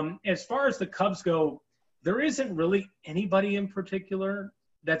 As far as the Cubs go, there isn't really anybody in particular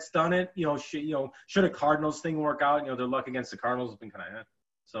that's done it. Should a Cardinals thing work out? Their luck against the Cardinals has been kind of.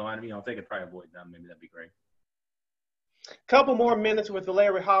 So if they could probably avoid them, maybe that'd be great. Couple more minutes with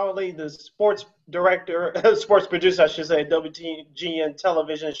Larry Howley, the sports director, sports producer, I should say, WTGN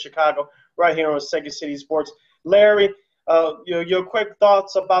Television in Chicago, right here on Second City Sports. Larry, your quick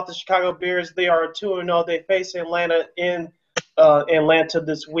thoughts about the Chicago Bears. They are 2-0. They face Atlanta in Atlanta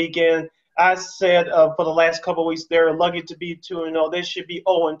this weekend. I said for the last couple of weeks they're lucky to be 2-0. They should be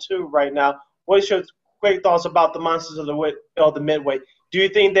 0-2 right now. What's your quick thoughts about the Monsters of the Midway? Do you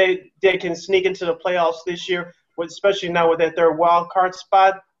think they can sneak into the playoffs this year, especially now with that third wild card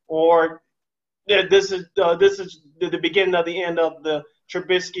spot, or this is the beginning of the end of the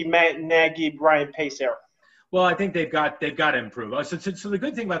Trubisky, Matt Nagy, Brian Pace era? Well, I think they've got to improve. So the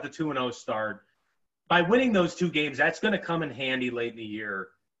good thing about the 2-0 start, by winning those 2 games, that's going to come in handy late in the year.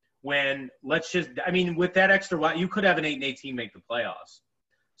 When with that extra, you could have an 8-8 team make the playoffs.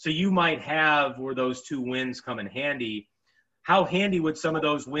 So you might have where those 2 wins come in handy. How handy would some of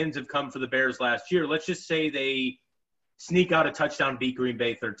those wins have come for the Bears last year? Let's just say they sneak out a touchdown, beat Green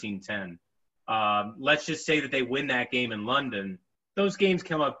Bay 13-10. Let's just say that they win that game in London. Those games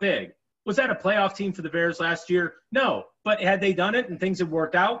come up big. Was that a playoff team for the Bears last year? No. But had they done it and things had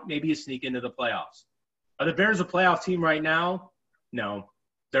worked out, maybe you sneak into the playoffs. Are the Bears a playoff team right now? No,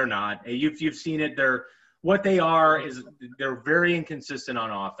 they're not. You've seen it. They're very inconsistent on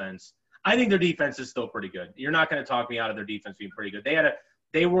offense. I think their defense is still pretty good. You're not going to talk me out of their defense being pretty good.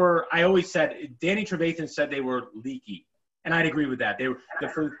 I always said, Danny Trevathan said they were leaky. And I'd agree with that.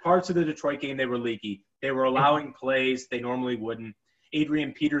 For parts of the Detroit game, they were leaky. They were allowing plays they normally wouldn't.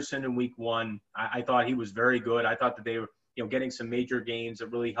 Adrian Peterson in week 1, I thought he was very good. I thought that they were, getting some major gains that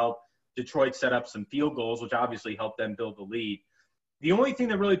really helped Detroit set up some field goals, which obviously helped them build the lead. The only thing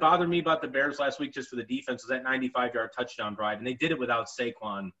that really bothered me about the Bears last week, just for the defense, was that 95-yard touchdown drive. And they did it without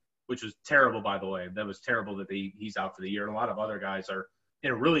Saquon, which was terrible, by the way. That was terrible that he's out for the year. And a lot of other guys are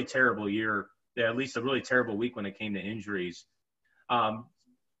in a really terrible year, at least a really terrible week when it came to injuries.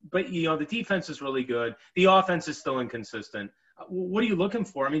 But the defense is really good. The offense is still inconsistent. What are you looking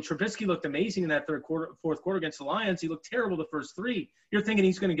for? Trubisky looked amazing in that fourth quarter against the Lions. He looked terrible the first 3. You're thinking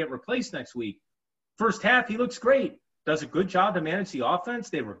he's going to get replaced next week. First half, he looks great. does a good job to manage the offense.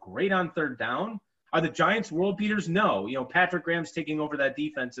 They were great on third down. Are the Giants world beaters? No. Patrick Graham's taking over that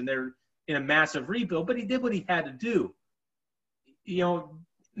defense, and they're in a massive rebuild, but he did what he had to do. In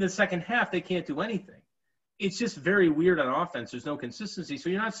the second half, they can't do anything. It's just very weird on offense. There's no consistency. So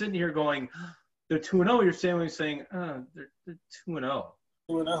you're not sitting here going, they're 2-0. You're saying, they're 2-0.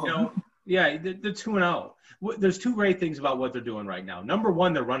 2-0. Yeah, they're 2-0. There's two great things about what they're doing right now. Number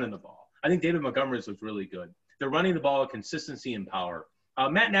one, they're running the ball. I think David Montgomery's looked really good. They're running the ball with consistency and power.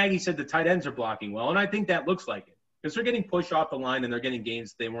 Matt Nagy said the tight ends are blocking well, and I think that looks like it because they're getting pushed off the line and they're getting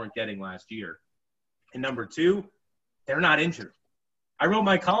gains they weren't getting last year. And number two, they're not injured. I wrote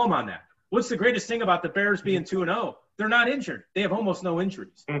my column on that. What's the greatest thing about the Bears being 2-0? They're not injured. They have almost no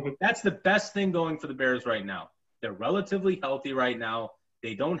injuries. Mm-hmm. That's the best thing going for the Bears right now. They're relatively healthy right now.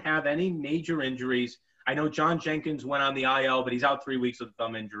 They don't have any major injuries. I know John Jenkins went on the IL, but he's out 3 weeks with a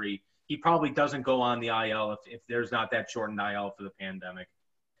thumb injury. He probably doesn't go on the IL if there's not that shortened IL for the pandemic.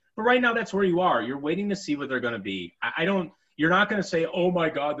 But right now, that's where you are. You're waiting to see what they're going to be. You're not going to say, oh, my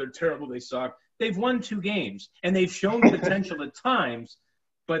God, they're terrible, they suck. They've won 2 games, and they've shown potential at times,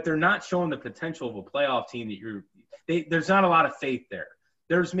 but they're not showing the potential of a playoff team there's not a lot of faith there.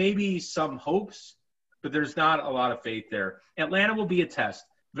 There's maybe some hopes, but there's not a lot of faith there. Atlanta will be a test,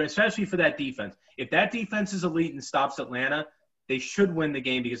 especially for that defense. If that defense is elite and stops Atlanta, they should win the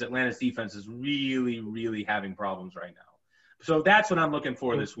game because Atlanta's defense is really, really having problems right now. So that's what I'm looking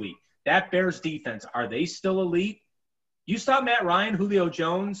for this week. That Bears defense, are they still elite? You stop Matt Ryan, Julio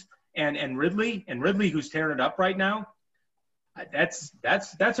Jones, and Ridley, who's tearing it up right now. That's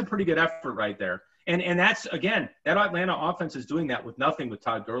a pretty good effort right there. And that's, again, that Atlanta offense is doing that with nothing with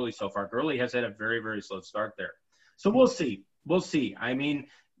Todd Gurley so far. Gurley has had a very, very slow start there. So we'll see. I mean,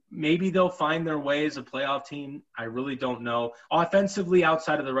 maybe they'll find their way as a playoff team. I really don't know. Offensively,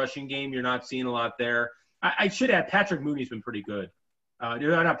 outside of the rushing game, you're not seeing a lot there. I should add, Patrick Mooney's been pretty good.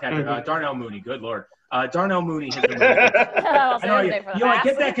 Not Patrick, Darnell Mooney. Good Lord. Darnell Mooney has been really good. I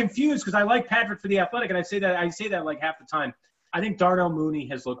get that confused because I like Patrick for the Athletic, and I say that like half the time. I think Darnell Mooney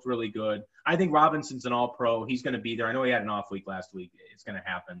has looked really good. I think Robinson's an all-pro. He's going to be there. I know he had an off week last week. It's going to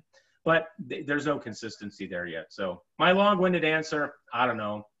happen. But there's no consistency there yet. So my long-winded answer, I don't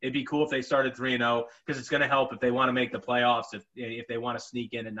know. It'd be cool if they started 3-0 because it's going to help if they want to make the playoffs, if they want to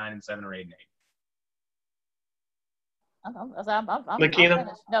sneak in at 9-7 or 8-8. I'm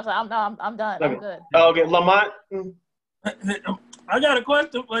done. I'm good. Okay, Lamont. I got a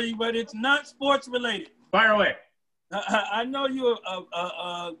question for you, but it's not sports related. Fire away. I know you're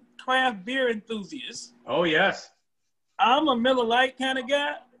a craft beer enthusiast. Oh, yes. I'm a Miller Lite kind of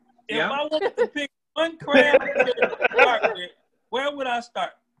guy. If I wanted to pick one craft beer to start with, where would I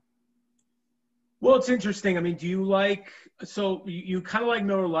start? Well, it's interesting. I mean, do you like – so you kind of like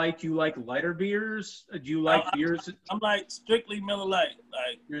Miller Lite. Do you like lighter beers? Do you like beers? I'm like strictly Miller Lite.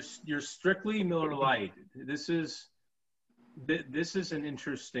 Like You're strictly Miller Lite. This is an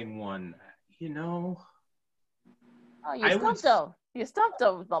interesting one. Oh, you stumped though. You stumped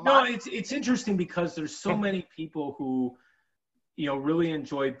though. No, it's interesting because there's so many people who, really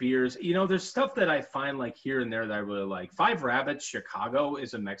enjoy beers. There's stuff that I find like here and there that I really like. Five Rabbits Chicago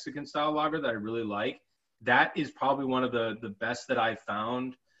is a Mexican style lager that I really like. That is probably one of the best that I've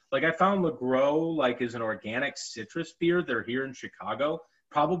found. Like I found LaGros is an organic citrus beer. They're here in Chicago.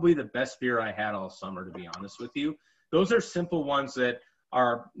 Probably the best beer I had all summer, to be honest with you. Those are simple ones that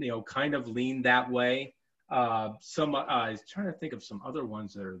are, kind of lean that way. I was trying to think of some other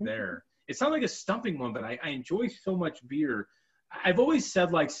ones that are there. It's not like a stumping one, but I enjoy so much beer. I've always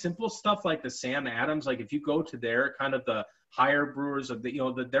said simple stuff like the Sam Adams, if you go to their kind of the higher brewers of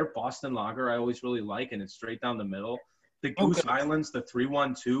their Boston lager, I always really like, and it's straight down the middle. The Goose Islands, the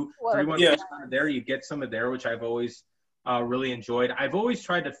 312 there, you get some of there, which I've always really enjoyed. I've always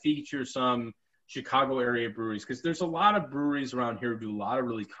tried to feature some Chicago area breweries because there's a lot of breweries around here who do a lot of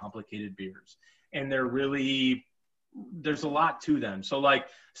really complicated beers. And there's a lot to them. So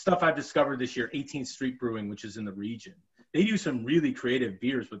stuff I've discovered this year, 18th Street Brewing, which is in the region. They do some really creative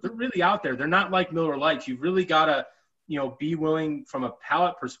beers, but they're really out there. They're not like Miller Lite. You've really got to, be willing from a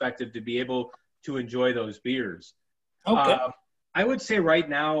palate perspective to be able to enjoy those beers. Okay. I would say right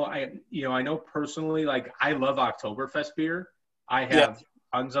now, I know personally, I love Oktoberfest beer. I have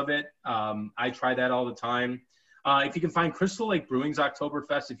tons of it. I try that all the time. If you can find Crystal Lake Brewing's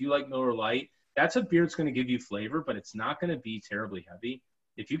Oktoberfest, if you like Miller Lite, that's a beer that's going to give you flavor, but it's not going to be terribly heavy.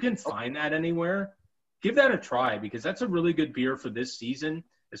 If you can find that anywhere, give that a try because that's a really good beer for this season,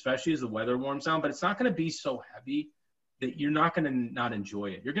 especially as the weather warms down. But it's not going to be so heavy that you're not going to not enjoy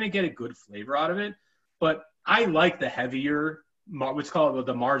it. You're going to get a good flavor out of it. But I like the heavier, what's called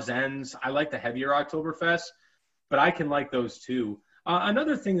the Marzens. I like the heavier Oktoberfest. but I can like those too.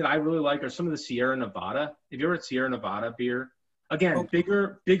 Another thing that I really like are some of the Sierra Nevada. If you're at Sierra Nevada beer, again,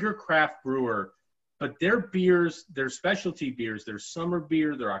 bigger craft brewer, but their beers, their specialty beers, their summer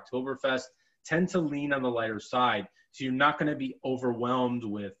beer, their Oktoberfest tend to lean on the lighter side. So you're not going to be overwhelmed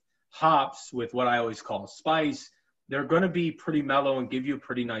with hops, with what I always call spice. They're going to be pretty mellow and give you a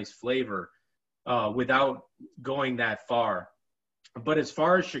pretty nice flavor without going that far. But as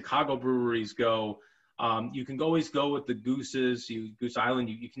far as Chicago breweries go, you can always go with the Gooses, Goose Island.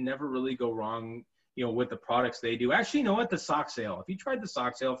 You can never really go wrong, with the products they do. Actually, you know what? The Sox Ale. Have you tried the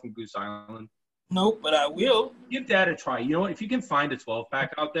Sox Ale from Goose Island? Nope, but I will. Give that a try. You know what? If you can find a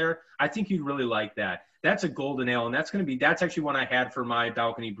 12-pack out there, I think you'd really like that. That's a golden ale, and that's actually one I had for my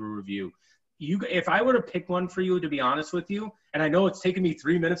balcony brew review. If I were to pick one for you, to be honest with you, and I know it's taken me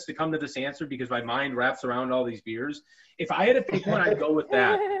 3 minutes to come to this answer because my mind wraps around all these beers. If I had to pick one, I'd go with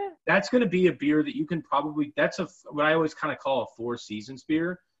that. That's going to be a beer that you can probably, what I always kind of call a 4 seasons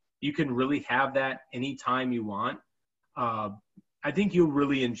beer. You can really have that anytime you want. I think you'll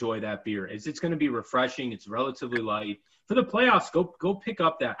really enjoy that beer. It's going to be refreshing. It's relatively light. For the playoffs, go pick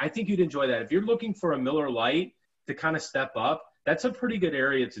up that. I think you'd enjoy that. If you're looking for a Miller Lite to kind of step up, that's a pretty good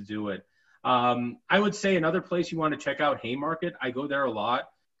area to do it. I would say another place you want to check out, Haymarket. I go there a lot.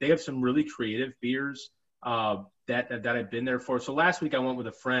 They have some really creative beers that I've been there for. So last week I went with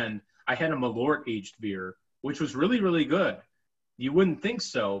a friend. I had a Malort aged beer, which was really, really good. You wouldn't think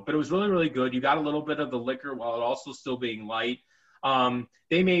so, but it was really, really good. You got a little bit of the liquor while it also still being light.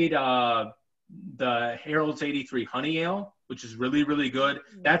 They made the Harold's 83 Honey Ale, which is really, really good.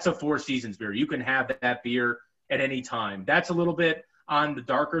 That's a 4 seasons beer. You can have that beer at any time. That's a little bit on the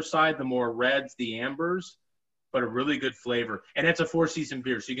darker side, the more reds, the ambers, but a really good flavor. And it's a 4 season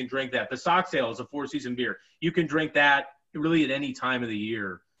beer, so you can drink that. The Sox Ale is a 4 season beer. You can drink that really at any time of the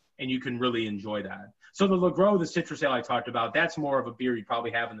year, and you can really enjoy that. So the LeGros, the citrus ale I talked about, that's more of a beer you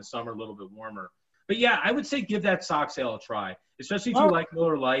probably have in the summer, a little bit warmer. But yeah, I would say give that Sox Ale a try, especially if you like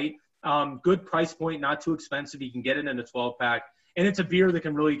Miller Lite. Good price point, not too expensive. You can get it in a 12-pack, and it's a beer that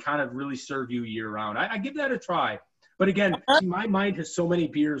can really kind of really serve you year-round. I give that a try. But again, see, my mind has so many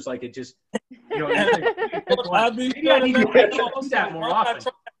beers, like it just, I'll be maybe I need to do that more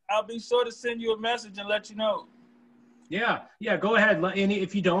often. I'll be sure to send you a message and let you know. Yeah, go ahead. And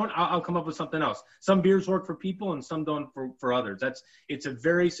if you don't, I'll come up with something else. Some beers work for people and some don't for others. It's a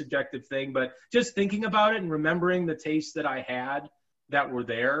very subjective thing, but just thinking about it and remembering the tastes that I had that were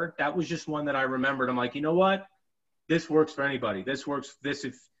there, that was just one that I remembered. I'm like, you know what? This works for anybody. This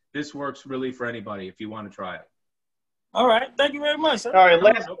works really for anybody if you want to try it. All right. Thank you very much. All right.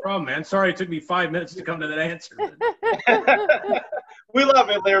 No problem, man. Sorry it took me 5 minutes to come to that answer. We love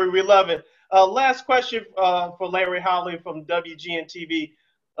it, Larry. We love it. Last question for Larry Howley from WGN-TV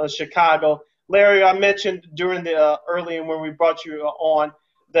Chicago. Larry, I mentioned during the earlier when we brought you on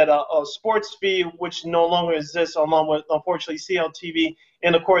that Sports Feed, which no longer exists, along with, unfortunately, CLTV,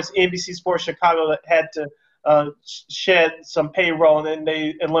 and, of course, NBC Sports Chicago had to shed some payroll, and then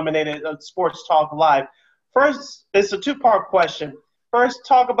they eliminated Sports Talk Live. First, it's a two-part question. First,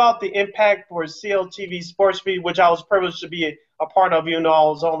 talk about the impact for CLTV Sports Feed, which I was privileged to be a part of, even though I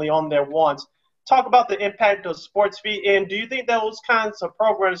was only on there once. Talk about the impact of Sports Feed, and do you think those kinds of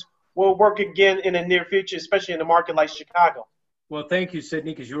programs will work again in the near future, especially in a market like Chicago? Well, thank you,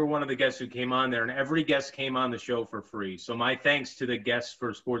 Sydney, because you were one of the guests who came on there, and every guest came on the show for free. So my thanks to the guests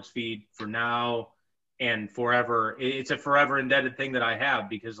for Sports Feed for now and forever. It's a forever indebted thing that I have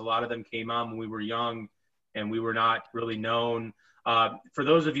because a lot of them came on when we were young and we were not really known. For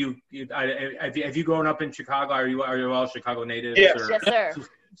those of you, have you grown up in Chicago? Are you all Chicago natives? Yes, yes sir.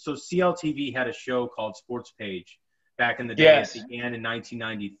 So CLTV had a show called Sports Page back in the day. Yes. It began in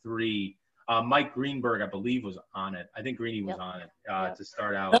 1993. Mike Greenberg, I believe, was on it. I think Greeny was on it to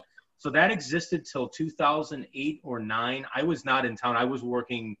start out. So that existed till 2008 or 9. I was not in town. I was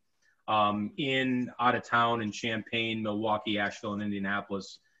working out of town in Champaign, Milwaukee, Asheville, and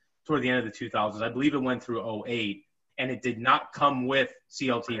Indianapolis toward the end of the 2000s. I believe it went through 08, and it did not come with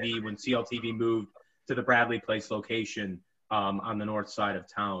CLTV when CLTV moved to the Bradley Place location on the north side of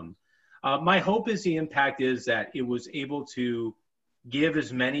town. My hope is the impact is that it was able to give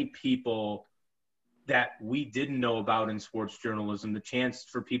as many people that we didn't know about in sports journalism the chance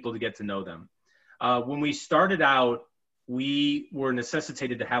for people to get to know them. When we started out, we were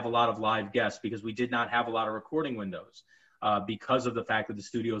necessitated to have a lot of live guests because we did not have a lot of recording windows because of the fact that the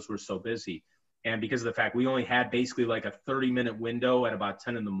studios were so busy. And because of the fact we only had basically like a 30-minute window at about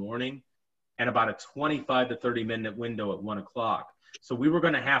 10 in the morning and about a 25 to 30-minute window at 1 o'clock. So we were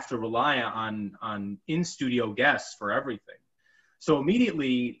going to have to rely on in-studio guests for everything. So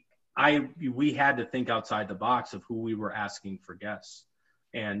immediately we had to think outside the box of who we were asking for guests.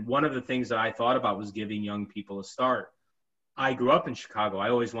 And one of the things that I thought about was giving young people a start. I grew up in Chicago. I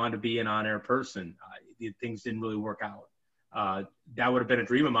always wanted to be an on-air person. Things didn't really work out. That would have been a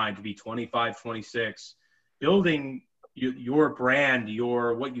dream of mine, to be 25, 26, building your brand,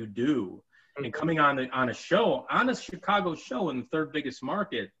 what you do, and coming on a show, on a Chicago show in the third biggest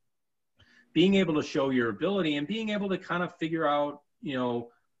market, being able to show your ability and being able to kind of figure out,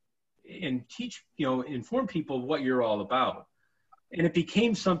 and teach, inform people what you're all about. And it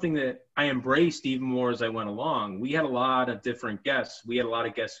became something that I embraced even more as I went along. We had a lot of different guests. We had a lot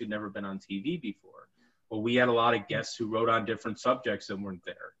of guests who'd never been on TV before. Well, we had a lot of guests who wrote on different subjects that weren't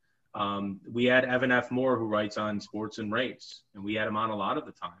there. We had Evan F. Moore, who writes on sports and race, and we had him on a lot of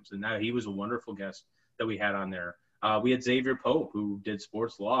the times. And now he was a wonderful guest that we had on there. We had Xavier Pope, who did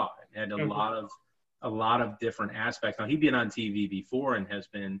sports law and had a lot of different aspects. Now, he'd been on TV before and has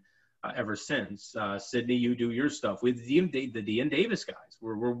been ever since. Sydney, you do your stuff with the Dean Davis guys.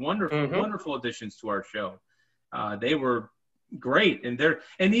 Were wonderful, wonderful additions to our show. They were great,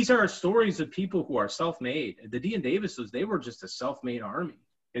 and these are stories of people who are self-made. The Dean Davises, they were just a self-made army,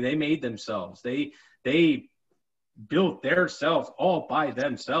 and they made themselves. They built themselves all by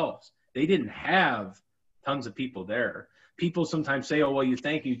themselves. They didn't have tons of people there. People sometimes say, "Oh, well, you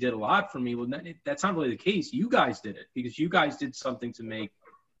think you did a lot for me." Well, that's not really the case. You guys did it because you guys did something to make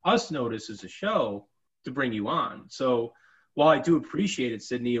us notice as a show to bring you on. So while I do appreciate it,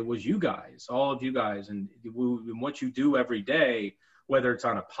 Sydney, it was you guys, all of you guys, and what you do every day, whether it's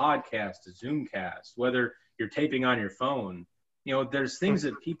on a podcast, a Zoomcast, whether you're taping on your phone, there's things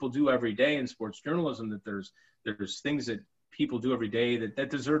that people do every day in sports journalism, that there's things that people do every day that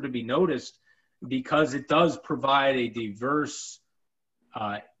deserve to be noticed, because it does provide a diverse,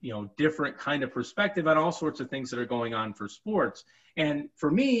 different kind of perspective on all sorts of things that are going on for sports. And for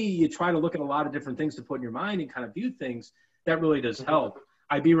me, you try to look at a lot of different things to put in your mind and kind of view things. That really does help.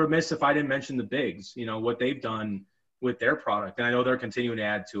 I'd be remiss if I didn't mention the Bigs, what they've done with their product. And I know they're continuing to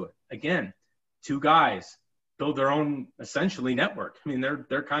add to it. Again, two guys build their own, essentially, network. I mean,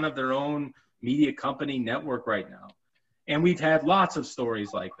 they're kind of their own media company network right now. And we've had lots of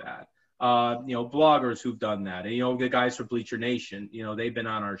stories like that. Bloggers who've done that. And, the guys from Bleacher Nation, they've been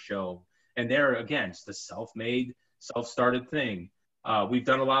on our show. And they're, again, it's the self-made, self-started thing. We've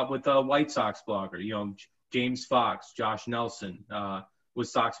done a lot with a White Sox blogger, James Fox, Josh Nelson with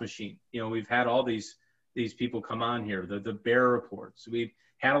Sox Machine. We've had all these people come on here, the Bear Reports. We've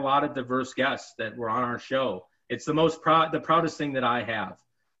had a lot of diverse guests that were on our show. It's the proudest thing that I have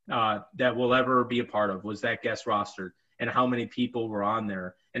that we'll ever be a part of, was that guest roster and how many people were on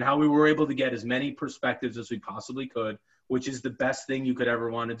there and how we were able to get as many perspectives as we possibly could, which is the best thing you could ever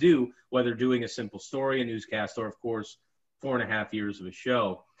want to do, whether doing a simple story, a newscast, or, of course, 4.5 years of a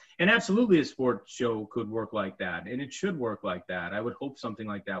show. And absolutely a sports show could work like that, and it should work like that. I would hope something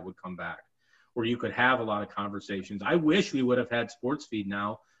like that would come back, where you could have a lot of conversations. I wish we would have had Sports Feed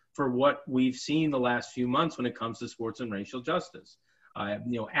now for what we've seen the last few months when it comes to sports and racial justice.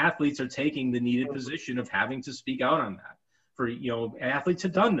 Athletes are taking the needed position of having to speak out on that. Athletes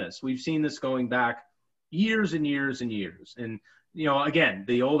have done this. We've seen this going back years and years and years. And, again,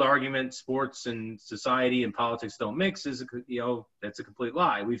 the old argument, sports and society and politics don't mix, that's a complete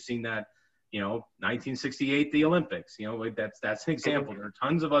lie. We've seen that, 1968, the Olympics, that's an example. There are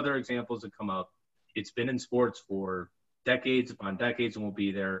tons of other examples that come up. It's been in sports for decades upon decades and will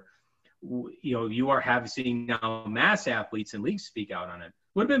be there. You are seeing now mass athletes and leagues speak out on it.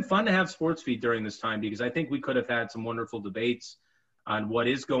 Would have been fun to have Sports Feed during this time, because I think we could have had some wonderful debates on what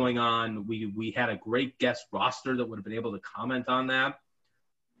is going on. We had a great guest roster that would have been able to comment on that.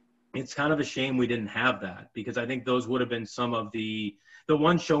 It's kind of a shame we didn't have that, because I think those would have been some of the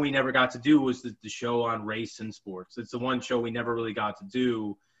one show we never got to do was the show on race and sports. It's the one show we never really got to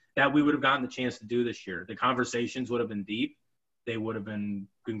do that we would have gotten the chance to do this year. The conversations would have been deep. They would have been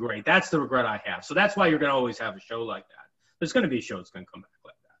great. That's the regret I have. So that's why you're going to always have a show like that. There's going to be a show that's going to come back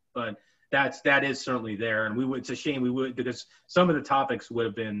like that. But that is certainly there. And it's a shame because some of the topics would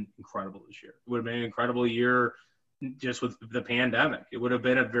have been incredible this year. It would have been an incredible year just with the pandemic. It would have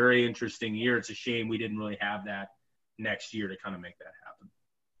been a very interesting year. It's a shame we didn't really have that next year to kind of make that happen.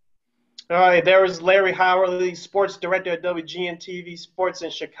 All right, there was Larry Howerly, sports director at WGN-TV Sports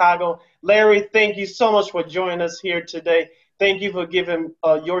in Chicago. Larry, thank you so much for joining us here today. Thank you for giving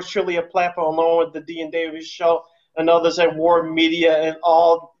yours truly a platform, along with the Dean Davis Show and others at War Media and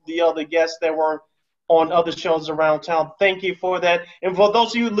all the other guests that were on other shows around town. Thank you for that. And for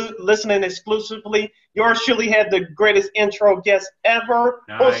those of you listening exclusively, yours truly had the greatest intro guest ever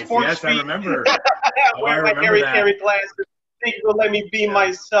on Sports Yes, Feed. I remember. Wearing my Harry Carey glasses. Thank you for letting me be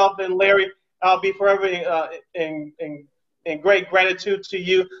myself. And Larry, I'll be forever in great gratitude to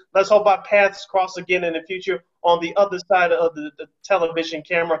you. Let's hope our paths cross again in the future on the other side of the television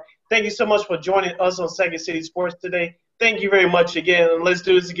camera. Thank you so much for joining us on Second City Sports today. Thank you very much again, and let's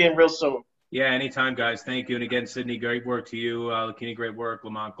do this again real soon. Yeah, anytime, guys. Thank you. And again, Sydney, great work to you. Lakini, great work.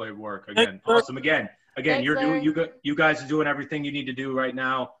 Lamont, great work. Again, awesome. Again, Thanks, you guys are doing everything you need to do right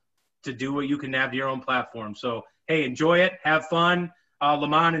now to do what you can have to your own platform. So, hey, enjoy it. Have fun.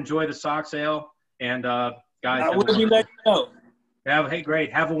 Lamont, enjoy the Sox ale. And, guys, I will be letting you know. Hey,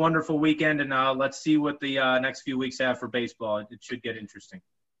 great. Have a wonderful weekend, and let's see what the next few weeks have for baseball. It should get interesting.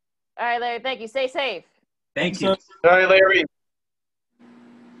 All right, Larry. Thank you. Stay safe. Thank you. All right, Larry.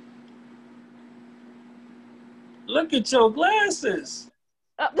 Look at your glasses.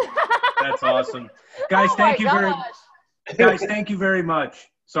 Oh. That's awesome. Guys, thank you thank you very much.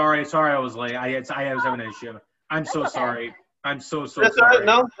 Sorry I was late. I was having an issue. I'm so sorry. I'm so sorry.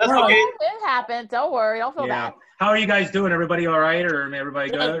 No, that's okay. It happened. Don't worry. Don't feel bad. How are you guys doing? Everybody all right, or everybody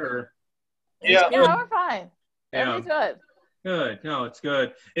good? Or Yeah, we're fine. Yeah. Everything's good. Good. No, it's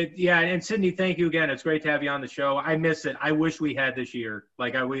good. And Sydney, thank you again. It's great to have you on the show. I miss it. I wish we had this year.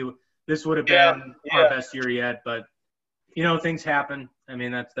 This would have been our best year yet, but things happen. I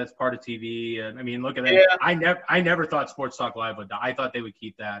mean, that's part of TV. I mean, look at that. Yeah. I never thought Sports Talk Live would die. I thought they would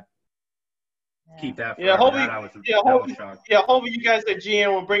keep that. Keep that. Hopefully you guys at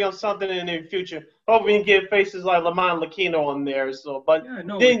GM will bring up something in the future. Hope we can get faces like Lamont Lakino on there. So, but then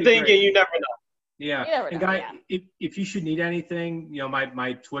again, you never know. Yeah. And guys, if you should need anything,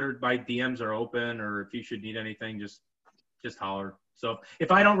 my Twitter, my DMs are open, or if you should need anything, just holler. So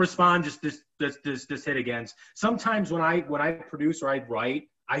if I don't respond, just hit against. Sometimes when I produce or I write,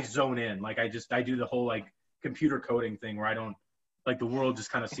 I zone in. Like I do the whole computer coding thing where I don't the world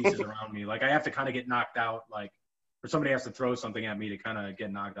just kind of ceases around me. Like I have to kind of get knocked out, or somebody has to throw something at me to kind of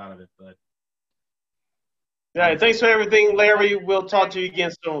get knocked out of it. But yeah, thanks for everything, Larry. We'll talk to you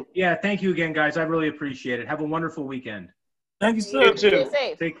again soon. Yeah, thank you again, guys. I really appreciate it. Have a wonderful weekend. Thank you, sir. You too. Stay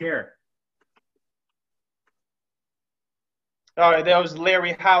safe. Take care. All right, that was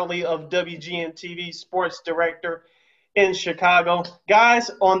Larry Howley of WGN TV, sports director in Chicago.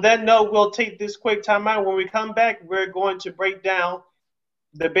 Guys, on that note, we'll take this quick time out. When we come back, we're going to break down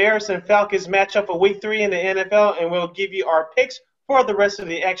the Bears and Falcons matchup for Week 3 in the NFL, and we'll give you our picks for the rest of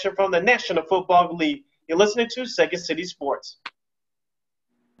the action from the National Football League. You're listening to Second City Sports.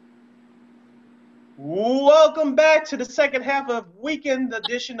 Welcome back to the second half of weekend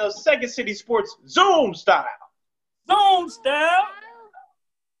edition of Second City Sports Zoom Style. Zoom Style.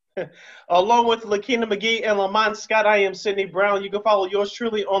 Along with Lakina McGee and Lamont Scott, I am Sidney Brown. You can follow yours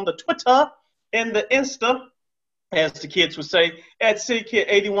truly on the Twitter and the Insta, as the kids would say, at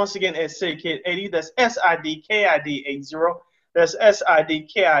SidKid80. Once again, at SidKid80. That's SIDKID80. That's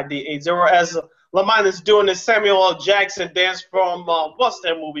SIDKID80. As Lamont is doing the Samuel L. Jackson dance from, what's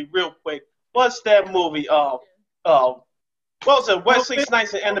that movie, real quick? What's that movie? What was it? Wesley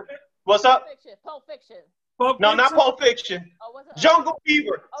Snipes and the, what's up? Pulp Fiction. No, not Pulp Fiction. Jungle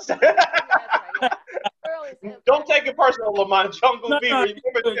Fever. Don't take it personal, Lamont. Jungle Fever. You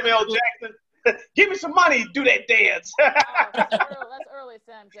remember Samuel L. Jackson? Give me some money. Do that dance. That's early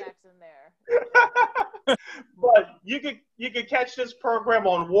Sam Jackson there. But you can catch this program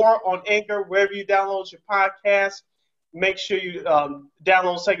on Anchor, wherever you download your podcast. Make sure you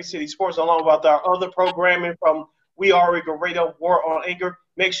download Second City Sports along with our other programming from We Are Eagle Radio, War on Anchor.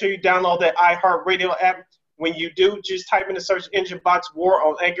 Make sure you download that iHeartRadio app. When you do, just type in the search engine box War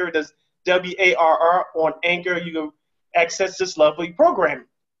on Anchor. That's WARR on Anchor. You can access this lovely program.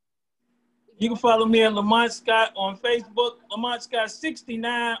 You can follow me at Lamont Scott on Facebook, Lamont Scott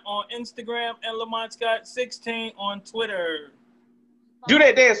 69 on Instagram, and Lamont Scott 16 on Twitter. Do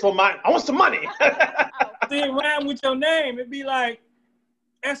that dance, Lamont. I want some money. See it rhyme with your name. It'd be like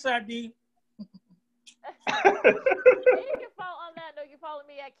SID. You can follow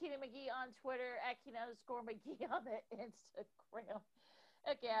me at Keenan McGee on Twitter, at Keenan_McGee on the Instagram.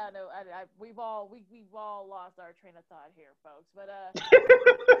 Okay, I know. We've all lost our train of thought here, folks. But let's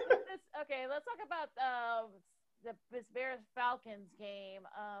talk about this Bears Falcons game.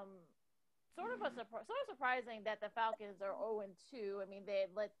 Sort of surprising that the Falcons are 0-2. I mean, they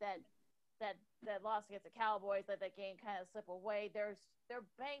had let that loss against the Cowboys, let that game kind of slip away. They're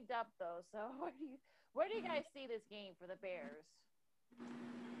banged up though. So where do you guys see this game for the Bears?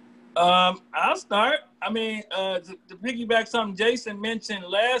 I'll start. I mean, to piggyback something Jason mentioned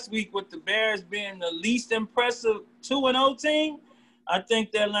last week with the Bears being the least impressive 2-0 team, I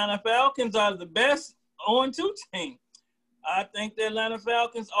think the Atlanta Falcons are the best 0-2 team. I think the Atlanta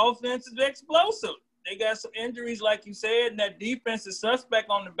Falcons offense is explosive. They got some injuries, like you said, and that defense is suspect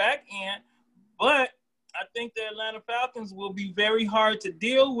on the back end. But I think the Atlanta Falcons will be very hard to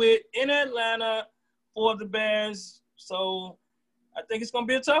deal with in Atlanta for the Bears. So I think it's going to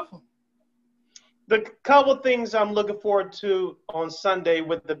be a tough one. The couple of things I'm looking forward to on Sunday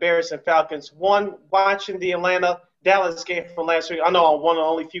with the Bears and Falcons. One, watching the Atlanta-Dallas game from last week. I know I'm one of the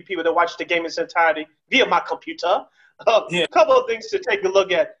only few people that watched the game in its entirety via my computer. A couple of things to take a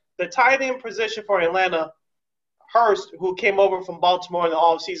look at. The tight end position for Atlanta, Hurst, who came over from Baltimore in the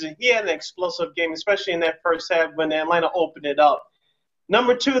offseason, he had an explosive game, especially in that first half when Atlanta opened it up.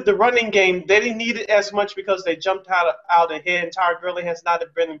 Number two, the running game, they didn't need it as much because they jumped out ahead. And Todd Gurley has not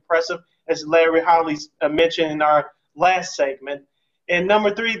been impressive, as Larry Holly mentioned in our last segment. And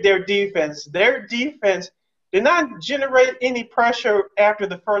number three, their defense. Their defense did not generate any pressure after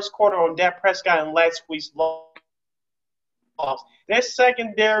the first quarter on Dak Prescott in last week's loss. Their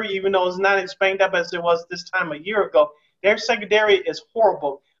secondary, even though it's not as banged up as it was this time a year ago, their secondary is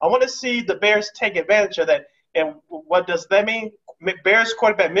horrible. I want to see the Bears take advantage of that. And what does that mean? Bears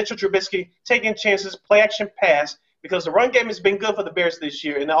quarterback Mitchell Trubisky taking chances, play action pass, because the run game has been good for the Bears this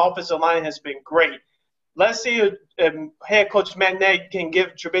year, and the offensive line has been great. Let's see if head coach Matt Nagy can give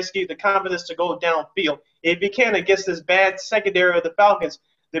Trubisky the confidence to go downfield. If he can against this bad secondary of the Falcons,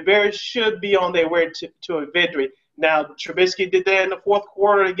 the Bears should be on their way to a victory. Now, Trubisky did that in the fourth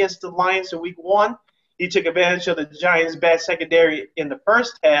quarter against the Lions in week 1. He took advantage of the Giants' bad secondary in the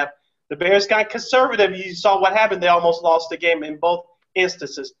first half. The Bears got conservative. You saw what happened. They almost lost the game in both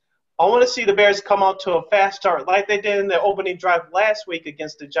instances. I want to see the Bears come out to a fast start like they did in their opening drive last week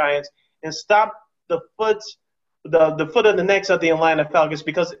against the Giants and stop the foot of the necks of the Atlanta Falcons,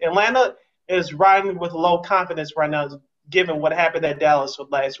 because Atlanta is riding with low confidence right now given what happened at Dallas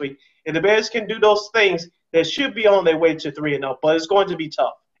last week. If the Bears can do those things, they should be on their way to 3-0, but it's going to be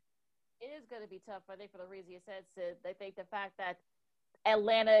tough. It is going to be tough, I think, for the reason you said, Sid. I think the fact that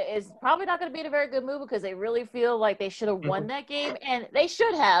Atlanta is probably not going to be in a very good mood because they really feel like they should have won that game, and they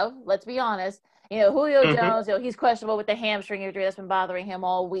should have, let's be honest. Julio Jones, he's questionable with the hamstring injury that's been bothering him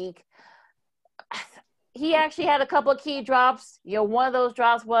all week. He actually had a couple of key drops. One of those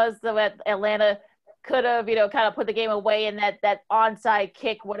drops was that Atlanta could have, kind of put the game away, and that onside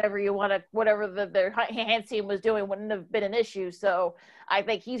kick, whatever their hand team was doing wouldn't have been an issue. So I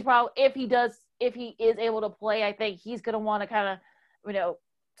think he's probably, if he is able to play, I think he's going to want to kind of,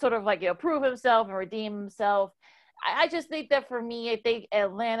 sort of like, prove himself and redeem himself. I just think that for me, I think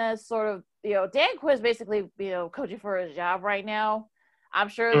Atlanta's sort of, Dan Quinn's basically, coaching for his job right now. I'm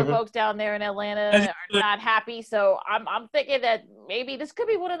sure the folks down there in Atlanta are not happy. So I'm thinking that maybe this could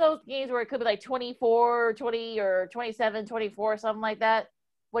be one of those games where it could be like 24-20 or 27-24, something like that.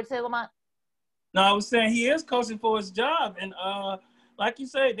 What'd you say, Lamont? No, I was saying he is coaching for his job. And like you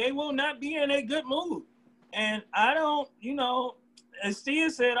said, they will not be in a good mood. And I don't, as Stia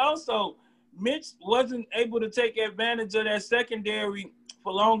said also, Mitch wasn't able to take advantage of that secondary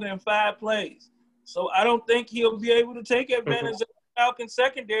for longer than 5 plays. So I don't think he'll be able to take advantage of the Falcon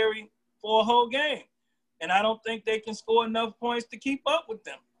secondary for a whole game. And I don't think they can score enough points to keep up with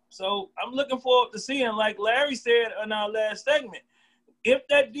them. So I'm looking forward to seeing, like Larry said in our last segment, if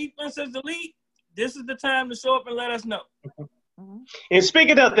that defense is elite, this is the time to show up and let us know. And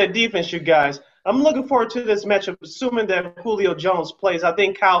speaking of that defense, you guys, I'm looking forward to this matchup, assuming that Julio Jones plays. I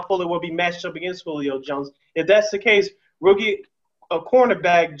think Kyle Fuller will be matched up against Julio Jones. If that's the case, rookie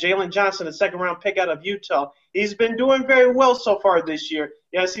cornerback Jalen Johnson, a second-round pick out of Utah, he's been doing very well so far this year.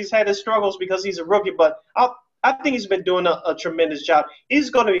 Yes, he's had his struggles because he's a rookie, but I think he's been doing a tremendous job. He's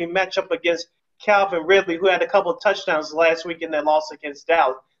going to be matched up against Calvin Ridley, who had a couple of touchdowns last week in that loss against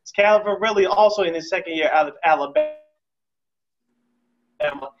Dallas. It's Calvin Ridley also in his second year out of Alabama.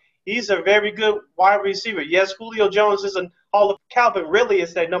 He's a very good wide receiver. Yes, Julio Jones is an Hall of Calvin Ridley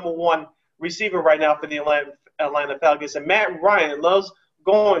is their number one receiver right now for the Atlanta Falcons, and Matt Ryan loves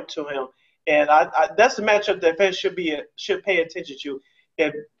going to him. And that's the matchup that fans should pay attention to.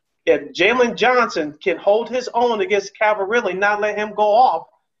 If Jalen Johnson can hold his own against Calvin Ridley, not let him go off,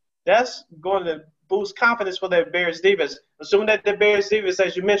 that's going to boost confidence for their Bears defense. Assuming that the Bears defense,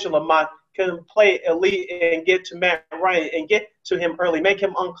 as you mentioned, Lamont, can play elite and get to Matt Ryan and get to him early, make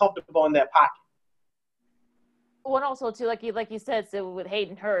him uncomfortable in that pocket. Well, and also, too, like you said, so with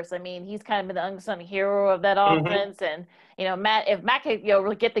Hayden Hurst, I mean, he's kind of been the unsung hero of that offense. And, if Matt could,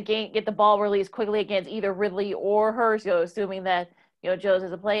 really get the ball released quickly against either Ridley or Hurst, assuming that, Jones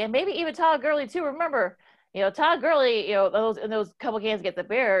is a play. And maybe even Todd Gurley, too. Remember, Todd Gurley, in those couple games against the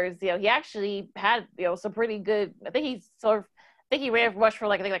Bears, he actually had, some pretty good, I think he ran rush for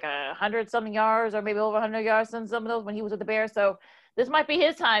like 100-something yards or maybe over 100 yards in some of those when he was with the Bears. So this might be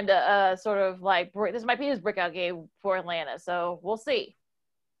his time to sort of like this might be his breakout game for Atlanta. So we'll see.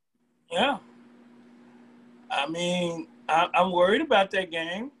 Yeah. I mean, I'm worried about that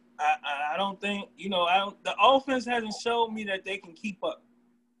game. I don't think, the offense hasn't shown me that they can keep up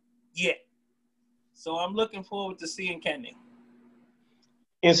yet. So I'm looking forward to seeing Kenny.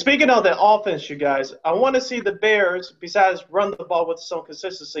 And speaking of the offense, you guys, I want to see the Bears, besides run the ball with some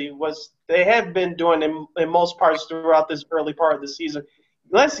consistency, was they have been doing in most parts throughout this early part of the season.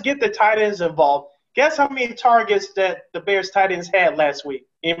 Let's get the tight ends involved. Guess how many targets that the Bears tight ends had last week?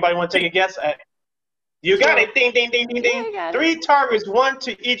 Anybody want to take a guess? You got it. Ding, ding, ding, ding, ding. Yeah, 3 targets, 1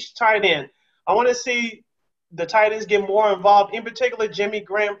 to each tight end. I want to see the tight ends get more involved, in particular Jimmy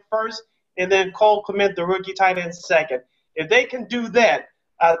Graham first, and then Cole Kmet, the rookie tight end, second. If they can do that,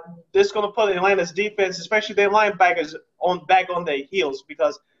 this is going to put Atlanta's defense, especially their linebackers, back on their heels,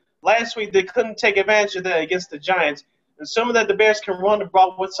 because last week they couldn't take advantage of that against the Giants. Assuming that the Bears can run the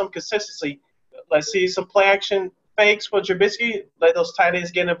ball with some consistency, let's see some play action fakes for Trubisky, let those tight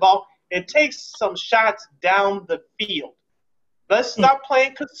ends get involved. It takes some shots down the field. Let's stop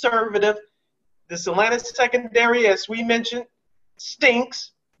playing conservative. This Atlanta secondary, as we mentioned,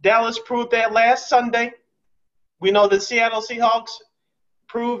 stinks. Dallas proved that last Sunday. We know the Seattle Seahawks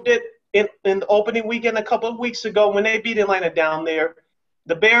proved it in the opening weekend a couple of weeks ago when they beat Atlanta down there.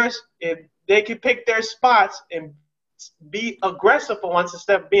 The Bears, if they can pick their spots and be aggressive for once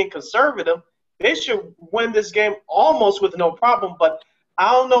instead of being conservative, they should win this game almost with no problem. But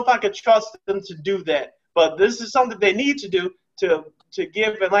I don't know if I could trust them to do that. But this is something they need to do to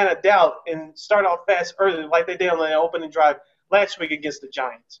give Atlanta doubt and start off fast early like they did on the opening drive last week against the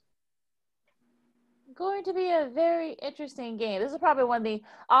Giants. Going to be a very interesting game. This is probably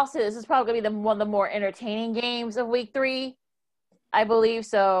this is probably going to be one of the more entertaining games of week 3, I believe.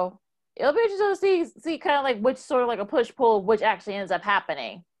 So it'll be interesting to see kind of like which sort of like a push-pull, which actually ends up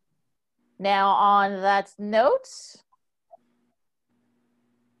happening. Now, on that note,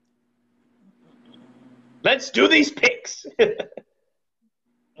 let's do these picks.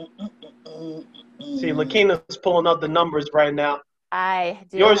 See, Lakina's pulling up the numbers right now.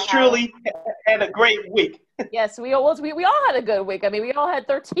 Yours truly had a great week. Yes, we all had a good week. I mean, we all had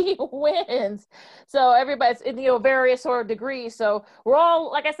 13 wins. So everybody's in various sort of degrees. So we're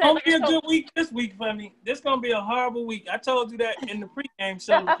all, like I said, it's gonna be a good week this week for me. This is gonna be a horrible week. I told you that in the pregame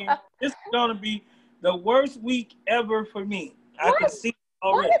show. This is gonna be the worst week ever for me. I can see.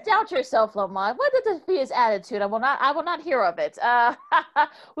 Why not doubt yourself, Lamont? What is his attitude? I will not hear of it.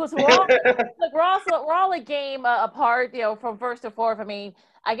 Listen, we're all a game apart, from first to fourth. I mean,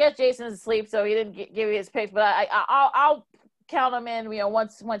 I guess Jason's asleep, so he didn't give you his picks, but I'll count him in,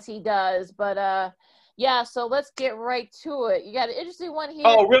 once he does. But yeah, so let's get right to it. You got an interesting one here.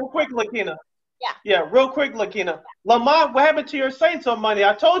 Oh, real quick, Lakina. Yeah, real quick, Lakina. Lamont, what happened to your Saints on Monday?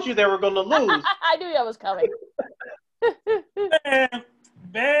 I told you they were going to lose. I knew that was coming.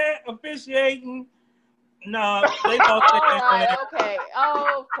 Bad officiating. No, they lost that game. Okay.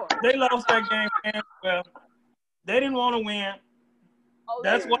 Oh, of course. They lost that game, man. Well, they didn't want to win. Oh,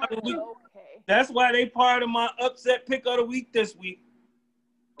 that's why That's why they part of my upset pick of the week this week.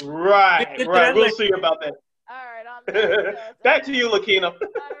 Right. We'll see about that. All right. Back to you, Lakina. All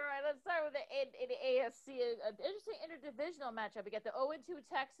right. Let's start with the AFC. An interesting interdivisional matchup. We got the 0-2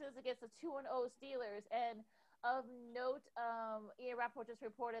 Texans against the 2-0 Steelers, and of note, Ian Rappaport just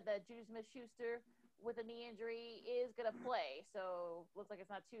reported that Juju Smith-Schuster with a knee injury is going to play. So looks like it's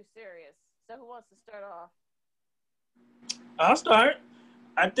not too serious. So who wants to start off? I'll start.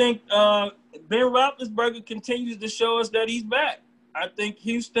 I think Ben Roethlisberger continues to show us that he's back. I think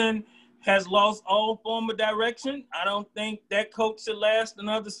Houston has lost all form of direction. I don't think that coach should last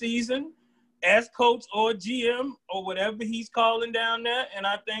another season as coach or GM or whatever he's calling down there. And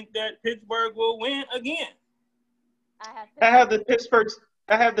I think that Pittsburgh will win again. I have the Pittsburgh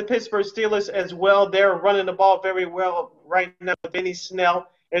Steelers as well. They're running the ball very well right now. Benny Snell,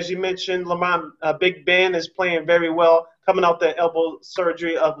 as you mentioned, Lamont, Big Ben is playing very well, coming off the elbow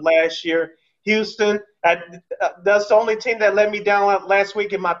surgery of last year. Houston, that's the only team that let me down last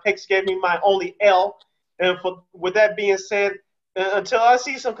week, and my picks gave me my only L. And with that being said, until I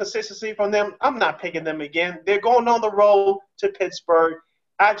see some consistency from them, I'm not picking them again. They're going on the road to Pittsburgh.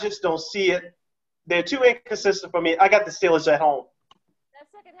 I just don't see it. They're too inconsistent for me. I got the Steelers at home. That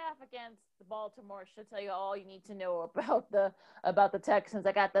second half against the Baltimore should tell you all you need to know about the Texans.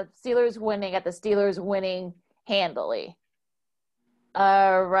 I got the Steelers winning handily.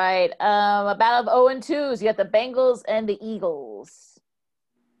 All right. A battle of 0-2s. You got the Bengals and the Eagles.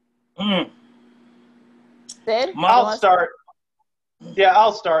 Sid? I'll start. Yeah,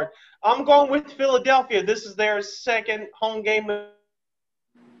 I'll start. I'm going with Philadelphia. This is their second home game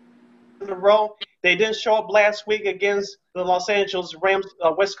in a row. They didn't show up last week against the Los Angeles Rams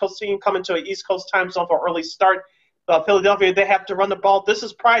West Coast team coming to an East Coast time zone for early start. Philadelphia, they have to run the ball. This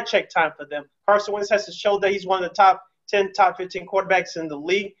is pride check time for them. Carson Wentz has to show that he's one of the top 10, top 15 quarterbacks in the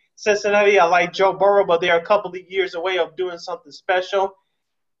league. Cincinnati, I like Joe Burrow, but they're a couple of years away of doing something special.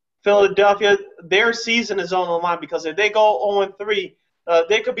 Philadelphia, their season is on the line because if they go 0-3,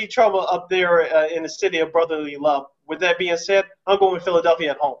 they could be trouble up there in the city of brotherly love. With that being said, I'm going with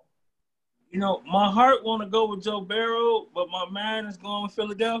Philadelphia at home. You know, my heart want to go with Joe Burrow, but my mind is going with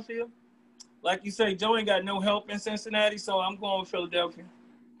Philadelphia. Like you say, Joe ain't got no help in Cincinnati, so I'm going with Philadelphia.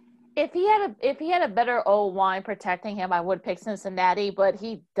 If he had a better O-line protecting him, I would pick Cincinnati, but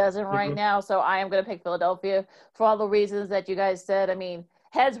he doesn't right now, so I am going to pick Philadelphia for all the reasons that you guys said. I mean,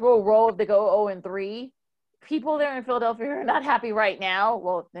 heads will roll if they go 0-3. People there in Philadelphia are not happy right now.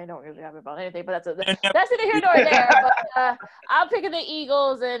 Well, they don't really happy about anything, but that's neither here nor there. But I'm picking the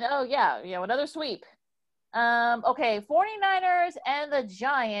Eagles, and another sweep. Okay, 49ers and the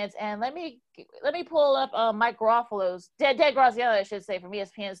Giants, and let me pull up Mike Garofalo's Ted Graziano, I should say, from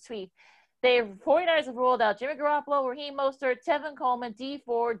ESPN's tweet. 49ers have rolled out Jimmy Garoppolo, Raheem Mostert, Tevin Coleman, Dee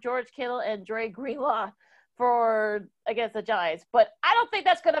Ford, George Kittle, and Dre Greenlaw for against the Giants. But I don't think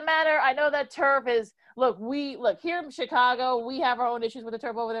that's going to matter. I know that turf is look here in Chicago, we have our own issues with the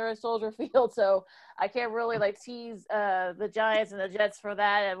turf over there at Soldier Field, so I can't really tease the Giants and the Jets for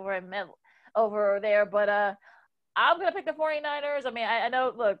that, and we're in over there, but I'm gonna pick the 49ers. I mean, I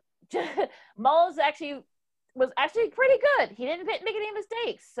know. Look, Mullins was pretty good. He didn't make any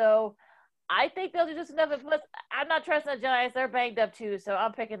mistakes, so I think they'll do just enough. Plus, I'm not trusting the Giants; they're banged up too, so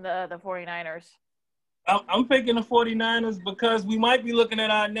I'm picking the 49ers. I'm picking the 49ers because we might be looking at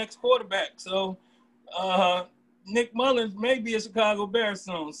our next quarterback. So, Nick Mullins may be a Chicago Bear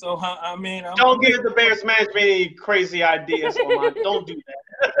soon. So, I mean, don't give the Bears management any crazy ideas, Lamont. Don't do that.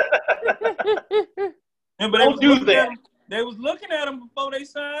 Don't do that. They was looking at him before they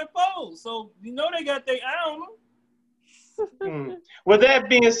signed Foles, so they got their eye on him. With that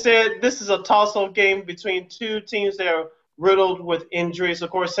being said, this is a toss-up game between two teams that are riddled with injuries. Of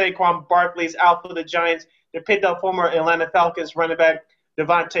course, Saquon Barkley's out for the Giants. They picked up former Atlanta Falcons running back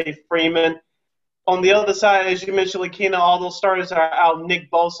Devontae Freeman. On the other side, as you mentioned, Lakina, all those starters are out. Nick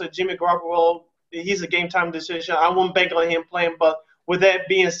Bosa, Jimmy Garoppolo, he's a game-time decision. I won't bank on him playing, but with that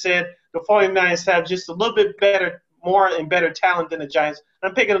being said, the 49ers have just a little bit better talent than the Giants.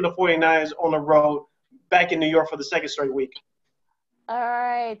 I'm picking the 49ers on the road back in New York for the second straight week. All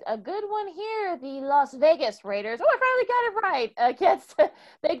right, a good one here. The Las Vegas Raiders. Oh, I finally got it right. Against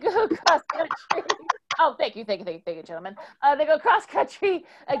they go cross country. Oh, thank you, gentlemen. They go cross country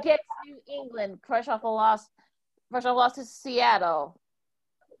against New England. Fresh off a loss to Seattle.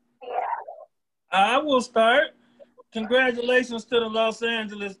 I will start. Congratulations to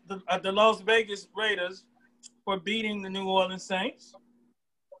the Las Vegas Raiders for beating the New Orleans Saints.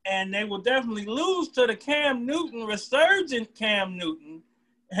 And they will definitely lose to the resurgent Cam Newton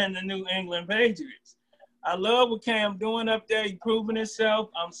and the New England Patriots. I love what Cam doing up there. He's proving himself.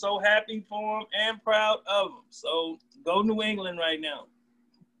 I'm so happy for him and proud of him. So go New England right now.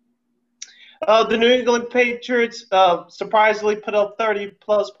 The New England Patriots surprisingly put up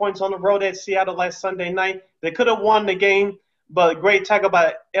 30-plus points on the road at Seattle last Sunday night. They could have won the game, but great tackle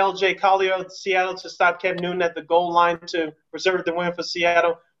by L.J. Collier of Seattle to stop Cam Newton at the goal line to preserve the win for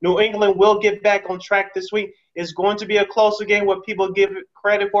Seattle. New England will get back on track this week. It's going to be a closer game, what people give it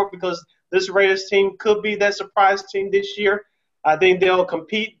credit for, because this Raiders team could be that surprise team this year. I think they'll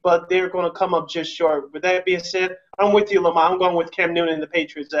compete, but they're going to come up just short. With that being said, I'm with you, Lamar. I'm going with Cam Newton and the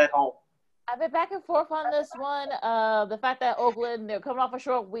Patriots at home. I've been back and forth on this one. The fact that Oakland, they're coming off a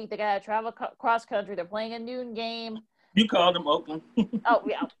short week. They got to travel cross country. They're playing a noon game. You called them Oakland. Oh,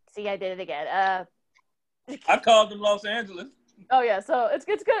 yeah. See, I did it again. I called them Los Angeles. Oh, yeah. So it's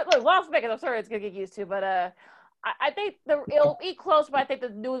good. Look, Las Vegas, I'm sorry it's going to get used to. But I think it'll be close, but I think the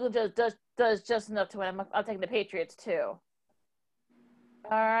New England does just enough to win. I'm taking the Patriots, too.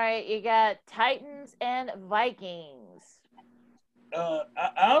 All right. You got Titans and Vikings.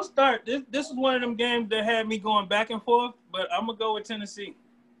 I'll start. This is one of them games that had me going back and forth, but I'm going to go with Tennessee.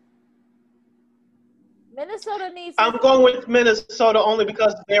 Minnesota needs. I'm going with Minnesota only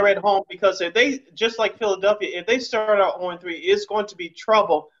because they're at home. Because if they, just like Philadelphia, if they start out 0-3, it's going to be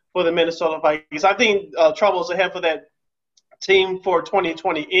trouble for the Minnesota Vikings. I think trouble is ahead for that team for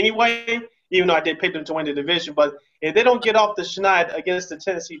 2020 anyway, even though I did pick them to win the division. But if they don't get off the schneid against the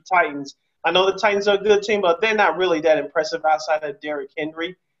Tennessee Titans, I know the Titans are a good team, but they're not really that impressive outside of Derrick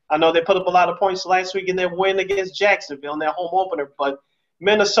Henry. I know they put up a lot of points last week in their win against Jacksonville in their home opener. But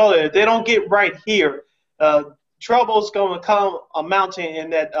Minnesota, if they don't get right here, trouble's going to come a mountain in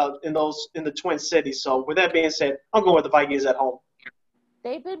the Twin Cities. So with that being said, I'm going with the Vikings at home.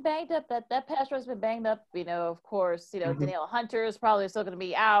 They've been banged up. That pass rush has been banged up. Of course, Danielle Hunter is probably still going to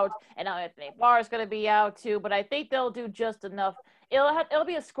be out, and now Anthony Barr is going to be out too. But I think they'll do just enough. It'll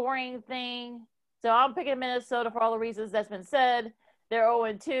be a scoring thing. So I'm picking Minnesota for all the reasons that's been said. They're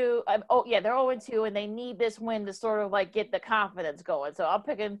 0-2. They're 0-2, and they need this win to sort of like get the confidence going. So I'm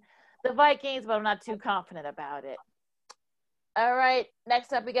picking the Vikings, but I'm not too confident about it. All right,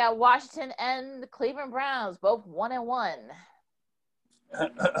 next up we got Washington and the Cleveland Browns, both 1-1.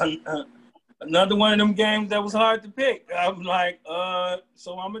 Another one of them games that was hard to pick. I'm like,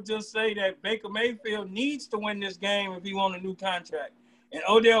 so I'm gonna just say that Baker Mayfield needs to win this game if he wants a new contract. And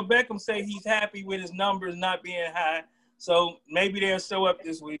Odell Beckham say he's happy with his numbers not being high, so maybe they'll show up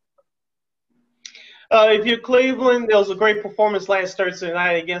this week. If you're Cleveland, there was a great performance last Thursday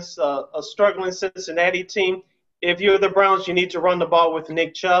night against a struggling Cincinnati team. If you're the Browns, you need to run the ball with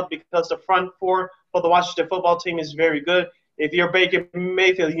Nick Chubb because the front four for the Washington football team is very good. If you're Baker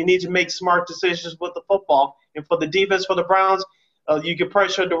Mayfield, you need to make smart decisions with the football. And for the defense for the Browns, you can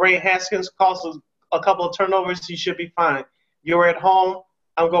pressure Dwayne Haskins, cause a couple of turnovers, you should be fine. You're at home,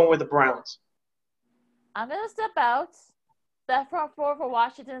 I'm going with the Browns. I'm going to step out. That front four for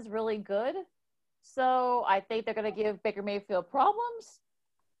Washington is really good. So I think they're going to give Baker Mayfield problems.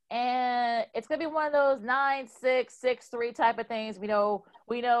 And it's going to be one of those 9-6, 6-3 type of things. We know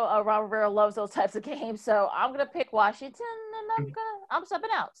Ron Rivera loves those types of games. So I'm going to pick Washington, and I'm stepping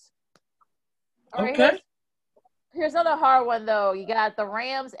out. All right, okay. Here's another hard one, though. You got the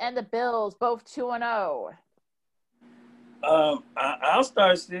Rams and the Bills, both 2-0. I'll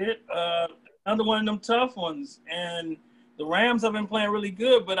start, Sid. Another one of them tough ones. And the Rams have been playing really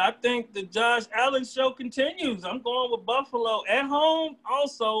good, but I think the Josh Allen show continues. I'm going with Buffalo at home.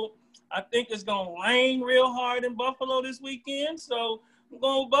 Also, I think it's going to rain real hard in Buffalo this weekend, so I'm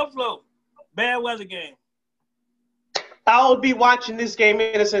going with Buffalo. Bad weather game. I'll be watching this game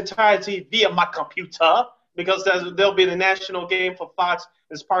in its entirety via my computer because there'll be the national game for Fox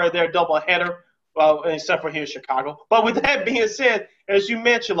as part of their doubleheader, except for here in Chicago. But with that being said, as you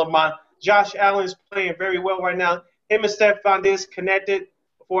mentioned, Lamont, Josh Allen is playing very well right now. Him and Stephon Diggs connected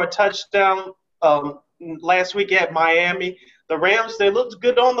for a touchdown last week at Miami. The Rams, they looked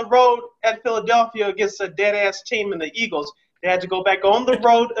good on the road at Philadelphia against a dead-ass team in the Eagles. They had to go back on the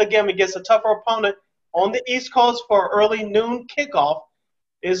road again against a tougher opponent on the East Coast for early noon kickoff.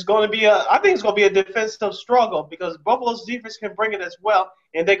 I think it's going to be a defensive struggle because Buffalo's defense can bring it as well,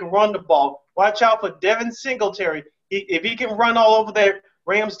 and they can run the ball. Watch out for Devin Singletary. If he can run all over their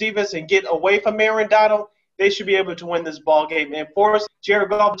Rams defense and get away from Aaron Donald, they should be able to win this ball game and force Jared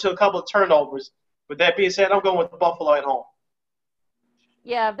Goff to a couple of turnovers. With that being said, I'm going with Buffalo at home.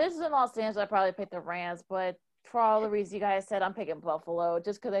 Yeah, if this is in Los Angeles, I'd probably pick the Rams. But for all the reasons you guys said, I'm picking Buffalo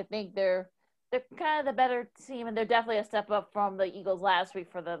just because I think they're kind of the better team, and they're definitely a step up from the Eagles last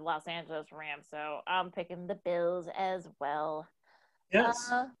week for the Los Angeles Rams. So I'm picking the Bills as well.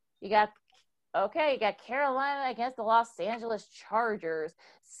 Yes. You got Carolina against the Los Angeles Chargers.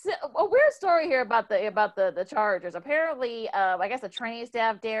 So, a weird story here about the Chargers. Apparently, I guess the training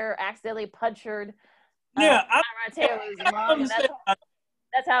staff there accidentally punctured. Yeah,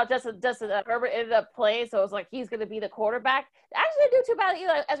 that's how Justin Herbert ended up playing. So it was like he's going to be the quarterback. Actually, didn't do too bad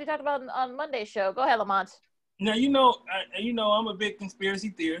either, as we talked about on Monday's show. Go ahead, Lamont. Now I'm a big conspiracy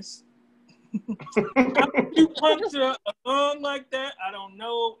theorist. How can you puncture a lung like that? I don't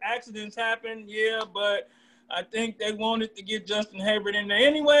know. Accidents happen, yeah, but I think they wanted to get Justin Herbert in there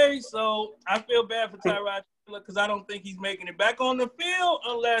anyway, so I feel bad for Tyrod Taylor because I don't think he's making it back on the field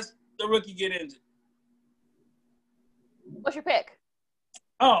unless the rookie get injured. What's your pick?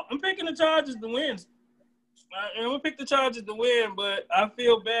 Oh, I'm picking the Chargers to win. I'm going to pick the Chargers to win, but I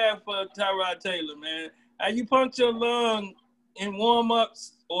feel bad for Tyrod Taylor, man. How you puncture a lung in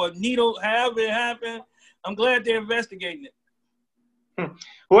warm-ups or needle, however it happened, I'm glad they're investigating it.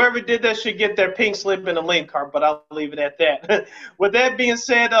 Whoever did that should get their pink slip in a link card, but I'll leave it at that. With that being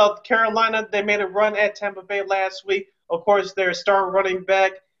said, Carolina, they made a run at Tampa Bay last week. Of course, their star running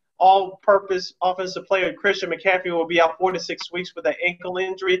back, all-purpose offensive player Christian McCaffrey will be out 4 to 6 weeks with an ankle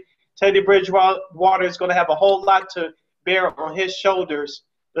injury. Teddy Bridgewater is going to have a whole lot to bear on his shoulders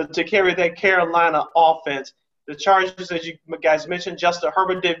to carry that Carolina offense. The Chargers, as you guys mentioned, Justin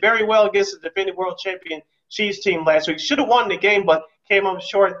Herbert did very well against the defending world champion Chiefs team last week. Should have won the game, but came up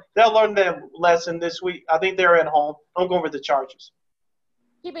short. They'll learn their lesson this week. I think they're at home. I'm going with the Chargers.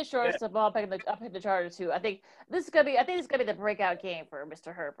 Keep it short, so I'll pick the Chargers too. I think this is gonna be the breakout game for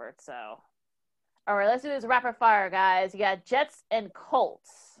Mr. Herbert. So, all right, let's do this rapid fire, guys. You got Jets and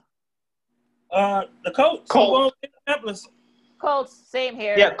Colts. The Colts. Colts. Indianapolis. Colts, same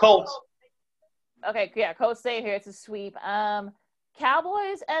here. Yeah, Colts. Okay, yeah, Colts, same here. It's a sweep.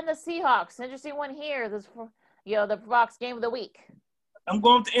 Cowboys and the Seahawks. Interesting one here. This, the Fox game of the week. I'm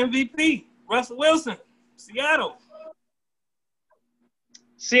going to MVP. Russell Wilson, Seattle.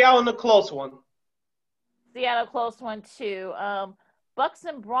 Seattle in the close one. Seattle close one too. Bucks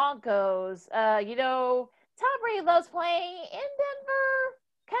and Broncos. Tom Brady loves playing in Denver.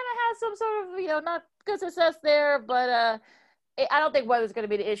 Kind of has some sort of, not good success there, but I don't think weather's going to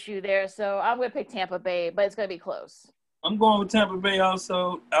be the issue there. So I'm going to pick Tampa Bay, but it's going to be close. I'm going with Tampa Bay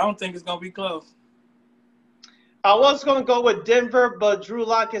also. I don't think it's going to be close. I was going to go with Denver, but Drew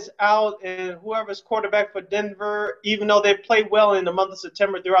Lock is out, and whoever's quarterback for Denver, even though they played well in the month of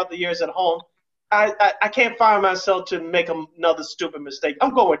September throughout the years at home, I can't find myself to make another stupid mistake.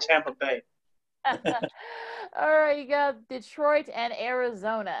 I'm going with Tampa Bay. All right, you got Detroit and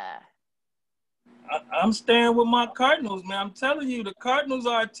Arizona. I'm staying with my Cardinals, man. I'm telling you, the Cardinals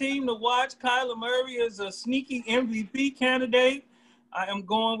are a team to watch. Kyler Murray is a sneaky MVP candidate. I am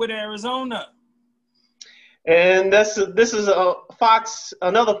going with Arizona. And this is a Fox.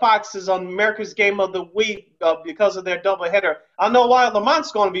 Another Fox is on America's Game of the Week because of their doubleheader. I know why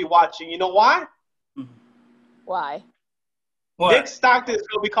Lamont's going to be watching. You know why? Why? What? Dick Stockton is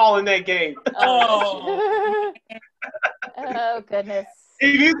going to be calling that game. Oh. Oh, goodness.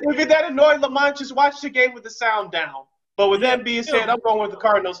 If you're that annoyed, Lamont, just watch the game with the sound down. But with that being said, I'm going with the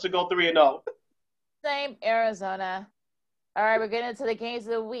Cardinals to go 3-0. Same, Arizona. All right, we're getting into the games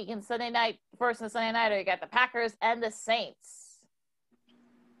of the week. And Sunday night, first and Sunday night, you got the Packers and the Saints.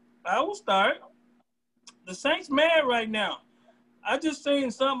 I will start. The Saints mad right now. I just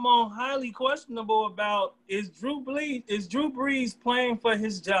seen something on highly questionable about is Drew Brees playing for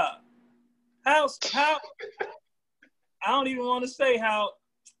his job? How I don't even want to say how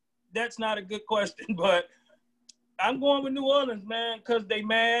that's not a good question, but I'm going with New Orleans, man, because they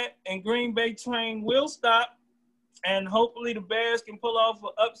mad and Green Bay train will stop. And hopefully the Bears can pull off an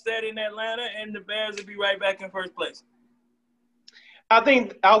upset in Atlanta, and the Bears will be right back in first place. I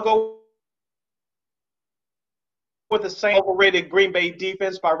think I'll go with the same overrated Green Bay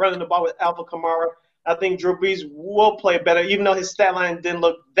defense by running the ball with Alvin Kamara. I think Drew Brees will play better, even though his stat line didn't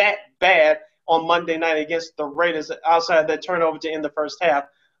look that bad on Monday night against the Raiders outside that turnover to end the first half.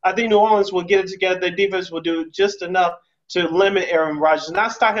 I think New Orleans will get it together. Their defense will do just enough to limit Aaron Rodgers.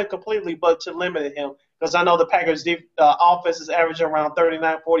 Not stop him completely, but to limit him. Because I know the Packers' offense is averaging around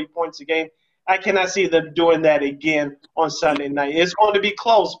 39, 40 points a game. I cannot see them doing that again on Sunday night. It's going to be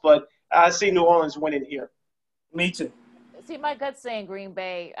close, but I see New Orleans winning here. Me too. See, my gut's saying Green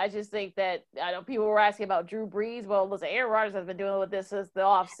Bay. I just think that, I know people were asking about Drew Brees. Well, listen, Aaron Rodgers has been dealing with this since the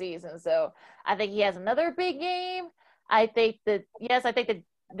offseason. So I think he has another big game. I think that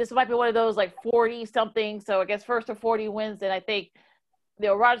this might be one of those like 40-something. So I guess first to 40 wins. And I think,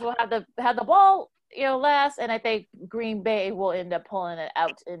 Rodgers will have the ball, last. And I think Green Bay will end up pulling it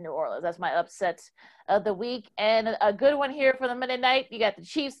out in New Orleans. That's my upset of the week. And a good one here for the Monday night. You got the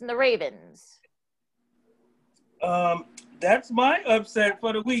Chiefs and the Ravens. That's my upset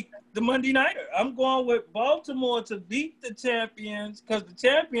for the week, the Monday Nighter. I'm going with Baltimore to beat the champions because the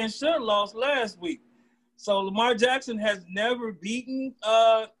champions should have lost last week. So Lamar Jackson has never beaten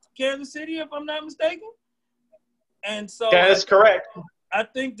Kansas City, if I'm not mistaken. And so that is correct. I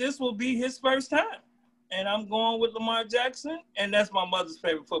think this will be his first time. And I'm going with Lamar Jackson, and that's my mother's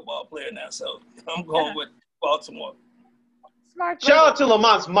favorite football player now. So I'm going with Baltimore. Smart. Shout out to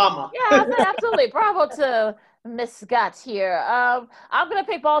Lamont's mama. Yeah, absolutely. Bravo to Miss Scott here. I'm going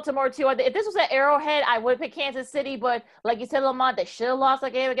to pick Baltimore, too. If this was at Arrowhead, I would pick Kansas City. But like you said, Lamont, they should have lost the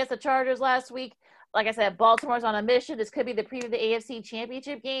game against the Chargers last week. Like I said, Baltimore's on a mission. This could be the preview of the AFC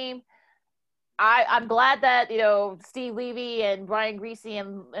Championship game. I'm glad that, Steve Levy and Brian Griese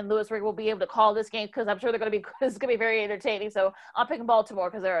and Louis Riddick will be able to call this game because I'm sure this is going to be very entertaining. So I'm picking Baltimore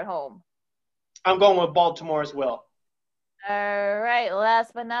because they're at home. I'm going with Baltimore as well. All right.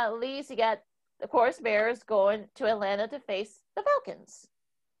 Last but not least, you got, of course, Bears going to Atlanta to face the Falcons.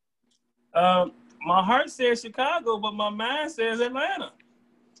 My heart says Chicago, but my mind says Atlanta.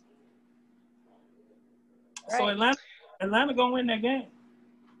 Right. So Atlanta gonna win that game.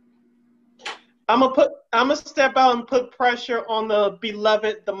 I'm gonna step out and put pressure on the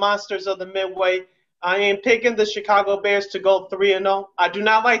beloved, the monsters of the Midway. I am picking the Chicago Bears to go 3-0. I do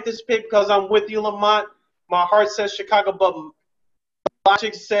not like this pick because I'm with you, Lamont. My heart says Chicago, but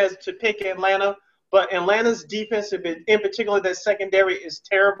logic says to pick Atlanta. But Atlanta's defense, in particular, their secondary is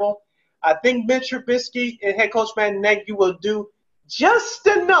terrible. I think Mitch Trubisky and head coach Matt Nagy will do just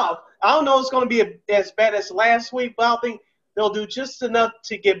enough. I don't know if it's going to be as bad as last week, but I think they'll do just enough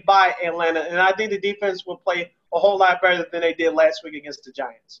to get by Atlanta. And I think the defense will play a whole lot better than they did last week against the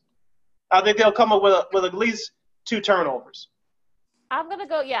Giants. I think they'll come up with at least 2 turnovers. I'm gonna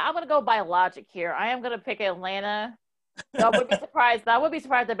go by logic here. I am gonna pick Atlanta. So I would be surprised. I would be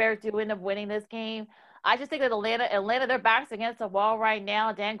surprised the Bears do end up winning this game. I just think that Atlanta, their backs against the wall right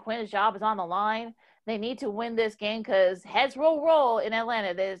now. Dan Quinn's job is on the line. They need to win this game because heads will roll in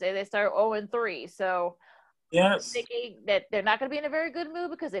Atlanta. They start 0-3. So yes, I'm thinking that they're not going to be in a very good mood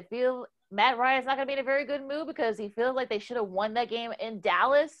because they feel Matt Ryan's not going to be in a very good mood because he feels like they should have won that game in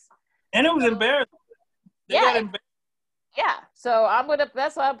Dallas. And it was embarrassing. Yeah. So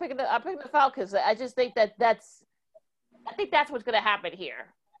that's why I'm picking the Falcons. I just think that's what's going to happen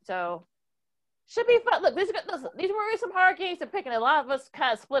here. So should be fun. Look, these were some hard games to pick, and a lot of us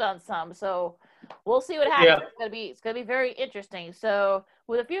kind of split on some. So we'll see what happens. Yeah. It's gonna be very interesting. So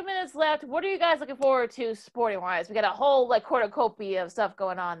with a few minutes left, what are you guys looking forward to sporting wise? We got a whole cornucopia of stuff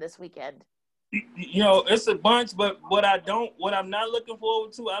going on this weekend. It's a bunch, but what I'm not looking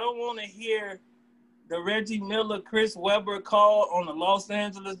forward to, I don't want to hear the Reggie Miller, Chris Webber call on the Los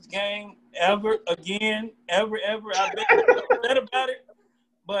Angeles game ever again, ever. I bet about it,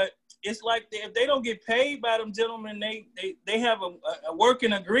 but it's like if they don't get paid by them gentlemen, they have a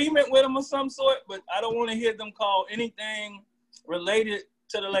working agreement with them of some sort, but I don't want to hear them call anything related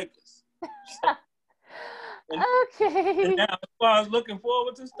to the Lakers. Okay. And now, as far as looking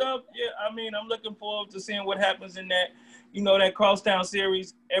forward to stuff, I'm looking forward to seeing what happens in that, that Crosstown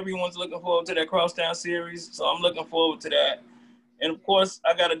series. Everyone's looking forward to that Crosstown series, so I'm looking forward to that. And, of course,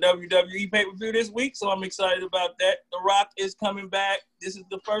 I got a WWE pay-per-view this week, so I'm excited about that. The Rock is coming back. This is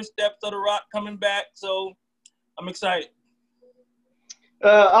the first steps of The Rock coming back, so I'm excited.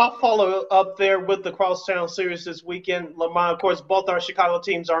 I'll follow up there with the Crosstown series this weekend. Lamont, of course, both our Chicago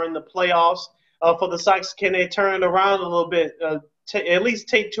teams are in the playoffs. For the Sox, can they turn it around a little bit? At least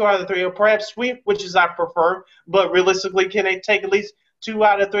take 2 out of 3, or perhaps sweep, which is I prefer. But realistically, can they take at least 2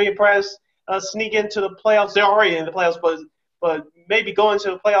 out of 3 and perhaps sneak into the playoffs? They're already in the playoffs, but maybe go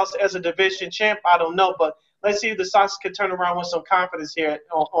into the playoffs as a division champ, I don't know. But let's see if the Sox can turn around with some confidence here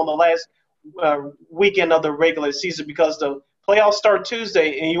on the last weekend of the regular season, because the playoffs start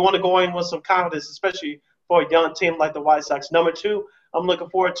Tuesday, and you want to go in with some confidence, especially for a young team like the White Sox. Number 2, I'm looking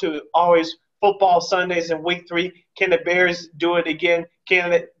forward to always football Sundays in week 3. Can the Bears do it again? Can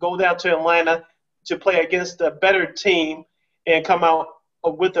they go down to Atlanta to play against a better team and come out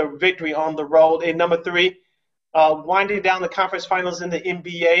with a victory on the road? And number 3, winding down the conference finals in the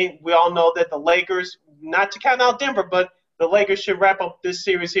NBA, we all know that the Lakers, not to count out Denver, but the Lakers should wrap up this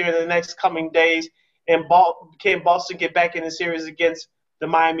series here in the next coming days. And can Boston get back in the series against the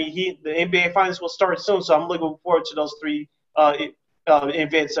Miami Heat? The NBA finals will start soon, so I'm looking forward to those 3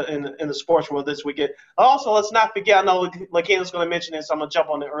 events in the sports world this weekend. Also, let's not forget, I know Lakina's going to mention this, so I'm going to jump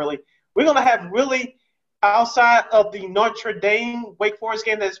on it early. We're going to have really, outside of the Notre Dame Wake Forest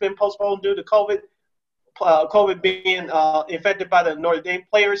game that's been postponed due to COVID being infected by the Notre Dame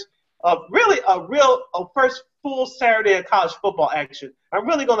players, really a first full Saturday of college football action. I'm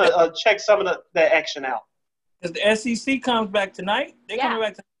really going to check some of that action out. Because the SEC comes back tonight. They're coming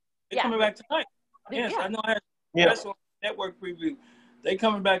back tonight. Yes, I know I had a special network preview. They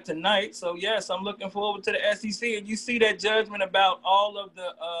coming back tonight. So, yes, I'm looking forward to the SEC. And you see that judgment about all of the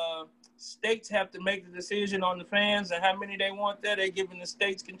states have to make the decision on the fans and how many they want there. They're giving the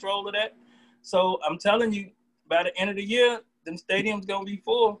states control of that. So I'm telling you, by the end of the year, them stadiums going to be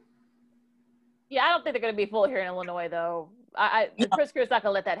full. Yeah, I don't think they're going to be full here in Illinois, though. Chris Pierce not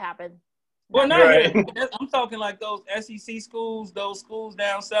going to let that happen. Well, not here. I'm talking like those SEC schools, those schools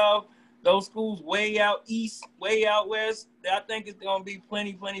down south, those schools way out east, way out west. I think it's going to be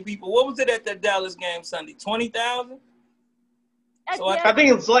plenty people. What was it at the Dallas game Sunday? 20,000? So I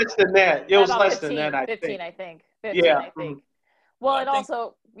think it's less than that. It was less 15, than that, 15, I think. 15, yeah. I think. Well, and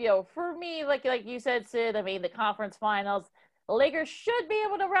also, for me, like you said, Sid, I mean, the conference finals, the Lakers should be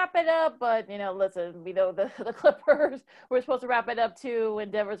able to wrap it up, but, listen, we know the Clippers were supposed to wrap it up too,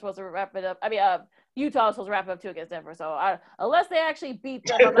 and Denver's supposed to wrap it up. I mean, Utah was supposed to wrap it up too against Denver. So unless they actually beat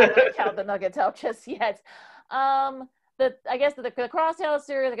them, I'm not going to count the Nuggets out just yet. I guess the Crosstown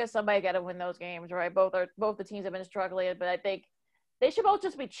series, I guess somebody got to win those games, right? Both the teams have been struggling, but I think they should both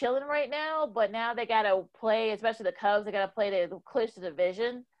just be chilling right now. But now they got to play, especially the Cubs, they got to play to clinch the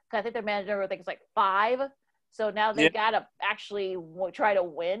division. Because I think their manager, I think it's like 5. So now they got to actually try to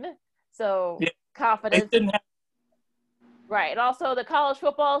win. So confidence. Right. And also the college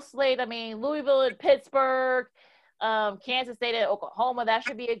football slate, I mean, Louisville and Pittsburgh, Kansas State and Oklahoma, that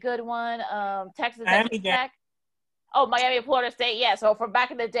should be a good one. Texas Tech. Oh, Miami and Florida State, yeah. So from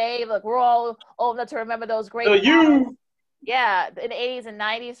back in the day, look, we're all old enough to remember those great Yeah, in the 80s and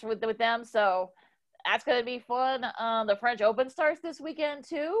 90s with them. So that's going to be fun. The French Open starts this weekend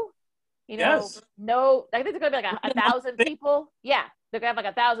too. You know, Yes. no, I think there's going to be like 1,000 people. Yeah, they're going to have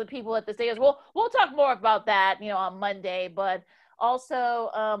like 1,000 people at the stadiums. We'll talk more about that, on Monday. But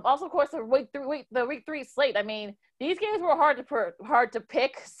also of course, the week three slate. I mean, these games were hard to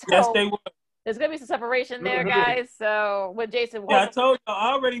pick. So Yes, they were. there's going to be some separation there, guys. So with Jason, I told you,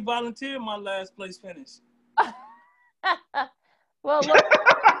 I already volunteered my last place finish. Well, look.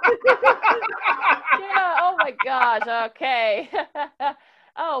 Yeah. Oh my gosh. Okay.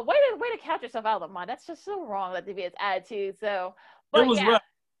 Oh, way to count yourself out, Lamont. That's just so wrong. That to be his attitude. So, but it was yeah, rough.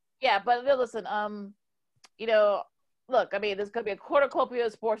 Yeah. But listen, look. I mean, there's gonna be a cornucopia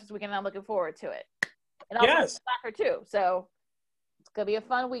of sports this weekend. And I'm looking forward to it. And also soccer too. So it's gonna be a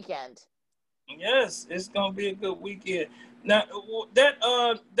fun weekend. Yes, it's gonna be a good weekend. Now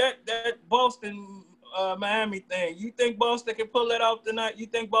that Boston Miami thing, you think Boston can pull that off tonight? You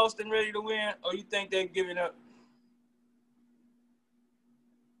think Boston ready to win, or you think they're giving up?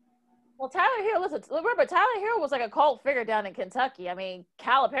 Well, Tyler Hill, remember, Tyler Hill was like a cult figure down in Kentucky. I mean,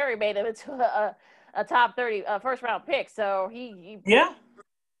 Calipari made him into a top 30 first round pick. So he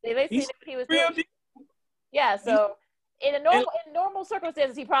was doing. Yeah, so in normal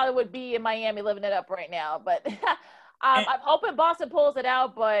circumstances, he probably would be in Miami living it up right now. But I'm hoping Boston pulls it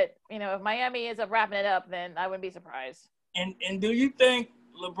out. But if Miami ends up wrapping it up, then I wouldn't be surprised. And do you think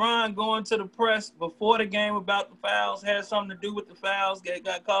LeBron going to the press before the game about the fouls had something to do with the fouls that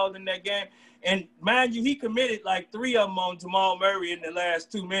got called in that game? And mind you, he committed like 3 of them on Jamal Murray in the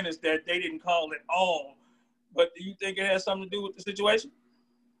last 2 minutes that they didn't call at all. But do you think it has something to do with the situation?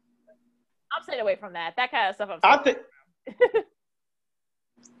 I'm staying away from that. That kind of stuff. I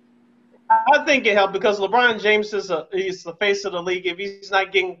think it helped because LeBron James he's the face of the league. If he's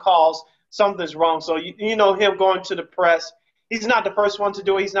not getting calls, something's wrong. So him going to the press. He's not the first one to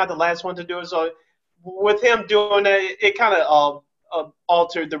do it. He's not the last one to do it. So with him doing that, it kind of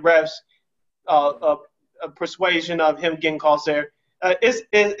altered the refs' persuasion of him getting calls there.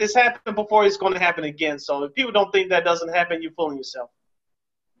 It's happened before. It's going to happen again. So if people don't think that doesn't happen, you're fooling yourself.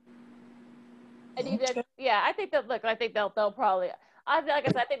 I think they'll probably. Like I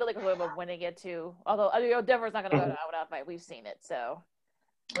said, I think the Lakers will end up winning it too. Although Denver's not going to go out fight. We've seen it. So.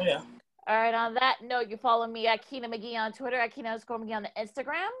 Yeah. All right, on that note, you follow me at Keena McGee on Twitter, at Keena_McGee on the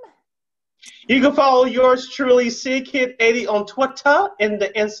Instagram. You can follow yours truly, SidKid80 on Twitter and the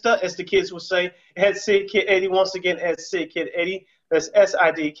Insta, as the kids would say, at SidKid80. Once again, at SidKid80. That's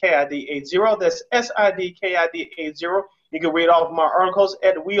SIDKID80. That's SIDKID80. You can read all of my articles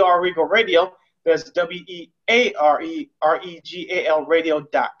at We Are Regal Radio. That's WEAREREGAL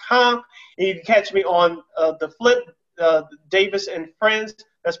radio.com. And you can catch me on The Flip, Davis and Friends.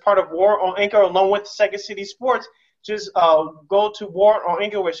 That's part of War on Anchor, along with Second City Sports. Just go to War on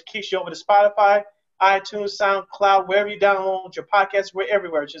Anchor, which kicks you over to Spotify, iTunes, SoundCloud, wherever you download your podcasts. We're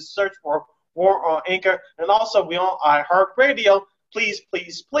everywhere. Just search for War on Anchor. And also, we're on iHeartRadio. Please,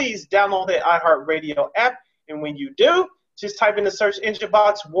 please, please download the iHeartRadio app. And when you do, just type in the search engine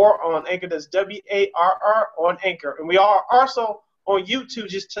box, War on Anchor. That's WARR on Anchor. And we are also on YouTube.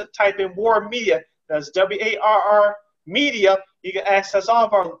 Just type in War Media. That's WARR Media. You can access all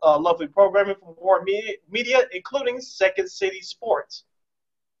of our lovely programming from War Media, including Second City Sports.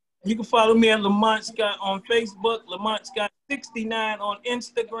 You can follow me at Lamont Scott on Facebook, Lamont Scott 69 on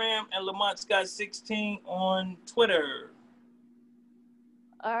Instagram, and Lamont Scott 16 on Twitter.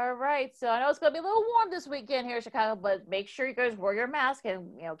 All right, so I know it's going to be a little warm this weekend here in Chicago, but make sure you guys wear your mask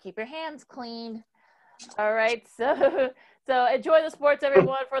and keep your hands clean. All right, so enjoy the sports,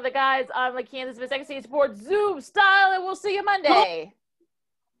 everyone. For the guys on the Kansas Second City Sports Zoom style, and we'll see you Monday.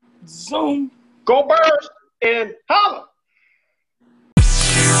 Zoom. Go Birds and holla.